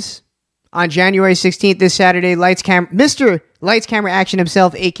Vibes on January 16th, this Saturday. Mr. Lights Camera Action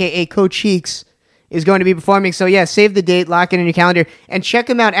himself, aka Coach Cheeks, is going to be performing. So yeah, save the date, lock it in your calendar, and check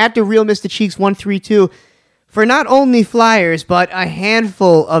him out at the Real Mr. Cheeks 132 for not only flyers, but a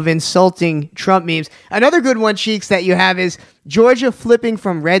handful of insulting Trump memes. Another good one, Cheeks, that you have is Georgia flipping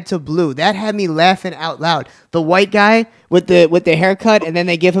from red to blue. That had me laughing out loud. The white guy with the haircut, and then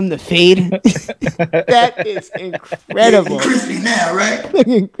they give him the fade. That is incredible. Crispy now, right?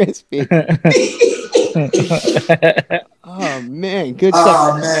 Looking crispy. Oh, man. Good stuff.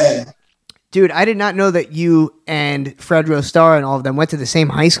 Oh, man. Dude, I did not know that you and Fred Rostar and all of them went to the same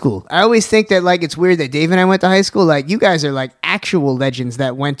high school. I always think that, like, it's weird that Dave and I went to high school. Like, you guys are, like, actual legends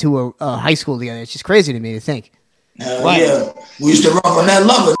that went to a high school together. It's just crazy to me to think. Yeah. We used to run from that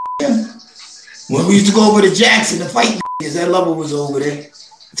lover. When we used to go over to Jackson to fight, that lover was over there.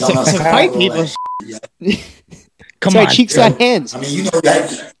 To fight people? Come on. Cheeks got hands. I mean, you know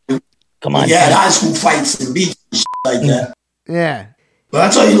that. Come on. Yeah, high school fights and beats and shit like that. Yeah. But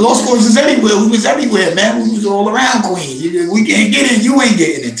I tell you, law schools is everywhere. We was everywhere, man. We was all around Queens. We can't get in, you ain't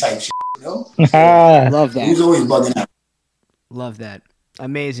getting in type shit, you know? Love that. We was always bugging out. Love that.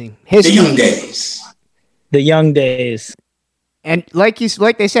 Amazing. History. The young days. The young days. And like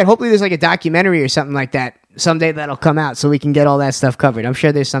they said, hopefully there's like a documentary or something like that someday that'll come out so we can get all that stuff covered. I'm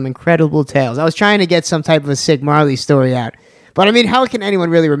sure there's some incredible tales. I was trying to get some type of a sick Marley story out. But I mean, how can anyone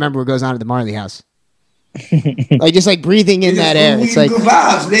really remember what goes on at the Marley house? Like just like breathing in that air. It's like good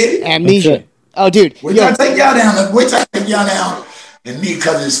vibes, baby. Amnesia. Oh, dude. Wait till I take y'all down. Wait till I take y'all down. And me,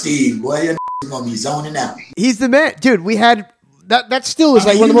 cousin Steve, boy, your gonna be zoning out. He's the man, dude. We had that still is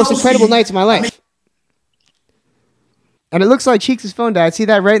like one of the most incredible nights of my life. And it looks like Cheeks' phone died. See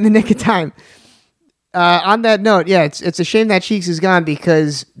that right in the nick of time. On that note, yeah, it's a shame that Cheeks is gone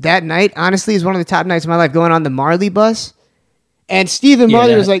because that night, honestly, is one of the top nights of my life. Going on the Marley bus, and Steve and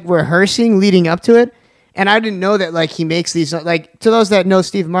Marley was like rehearsing leading up to it. And I didn't know that, like, he makes these, like, to those that know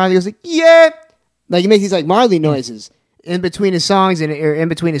Steve Marley, he was like, yeah! Like, he makes these, like, Marley noises in between his songs or in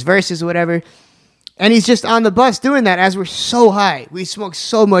between his verses or whatever. And he's just on the bus doing that as we're so high. We smoke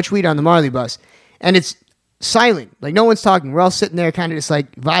so much weed on the Marley bus. And it's silent. Like, no one's talking. We're all sitting there kind of just,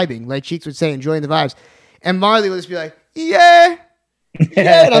 like, vibing, like Cheeks would say, enjoying the vibes. And Marley would just be like, yeah!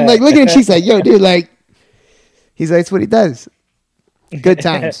 Yeah! And I'm, like, looking at Cheeks like, yo, dude, like, he's like, that's what he does. Good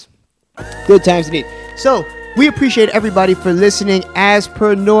times. Good times indeed. So, we appreciate everybody for listening as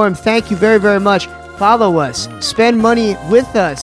per norm. Thank you very, very much. Follow us. Spend money with us